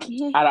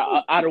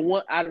out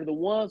of the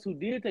ones who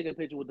did take a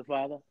picture with the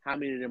father, how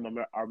many of them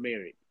are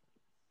married?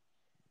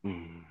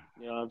 Mm.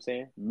 You know what I'm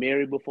saying?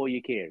 Marry before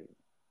you carry.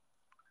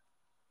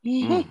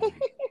 Mm.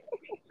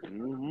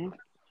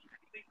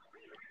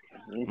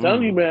 I'm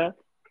telling you, man.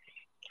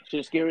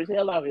 Shit's scary as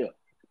hell out here.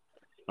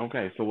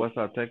 Okay, so what's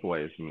our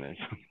takeaways from this?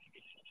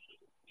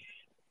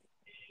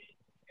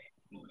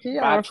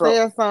 Keon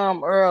said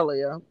something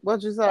earlier.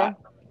 What'd you say?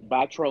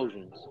 Buy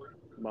Trojans.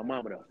 My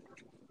mama though.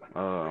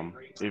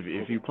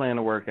 If you plan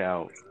to work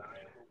out,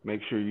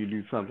 make sure you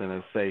do something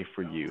that's safe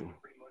for you.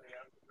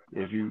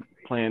 If you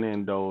plan to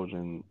indulge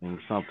in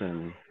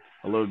something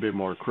a little bit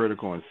more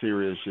critical and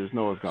serious, just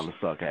know it's gonna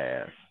suck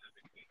ass.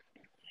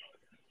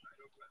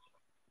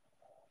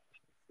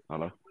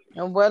 Hello?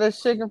 And where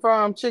is chicken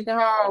from? Chicken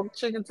hog,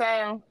 chicken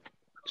town?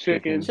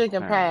 Chicken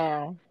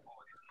pound.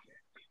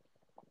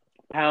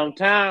 Pound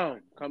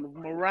town. Coming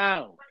from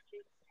around.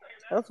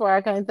 That's why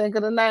I can't think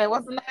of the name.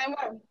 What's the name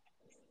of it?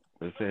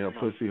 They say a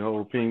pussy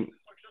hole pink.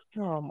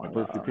 Oh my a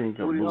pussy God. pink,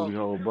 a booty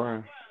hole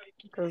brown.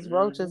 Because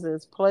roaches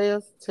is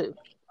players too.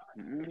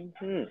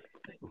 Mm-hmm.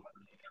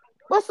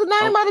 What's the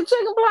name of the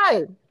chicken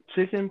place?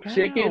 Chicken Pound.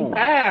 Chicken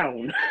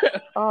Pound.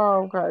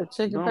 Oh, okay.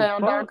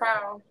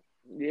 Chickenpound.com.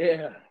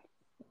 Yeah.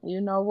 You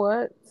know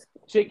what?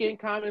 Chicken,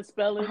 common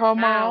spelling, Come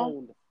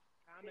pound.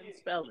 Common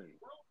spelling.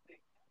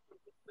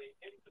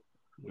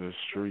 The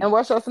street. And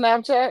what's your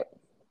Snapchat?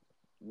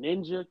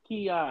 Ninja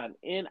Keon.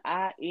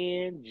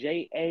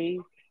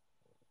 NinjaKeon.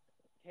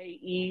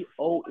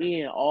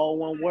 All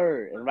one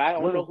word. And if I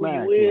don't know who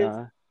you is.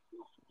 Keon?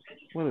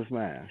 What is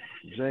mine?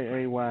 Jay.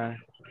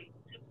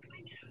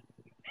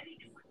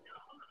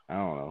 I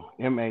don't know.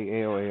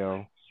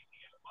 MALLSMALLS.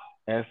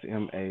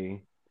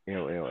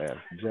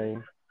 J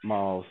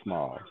Small.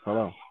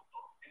 Hello.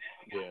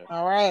 Yeah.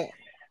 All right.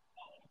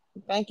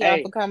 Thank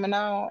y'all for coming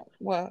on.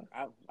 What?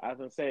 I was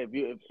gonna say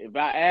if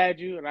I add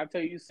you and I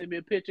tell you send me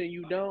a picture and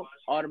you don't,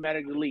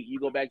 automatic delete. You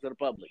go back to the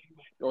public.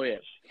 Go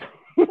ahead.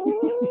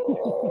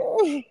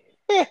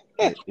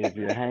 If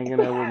you're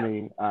hanging out with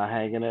me, I'm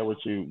hanging out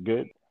with you.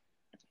 Good.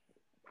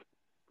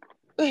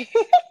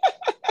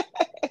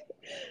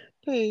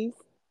 Peace.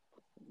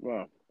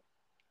 Wow.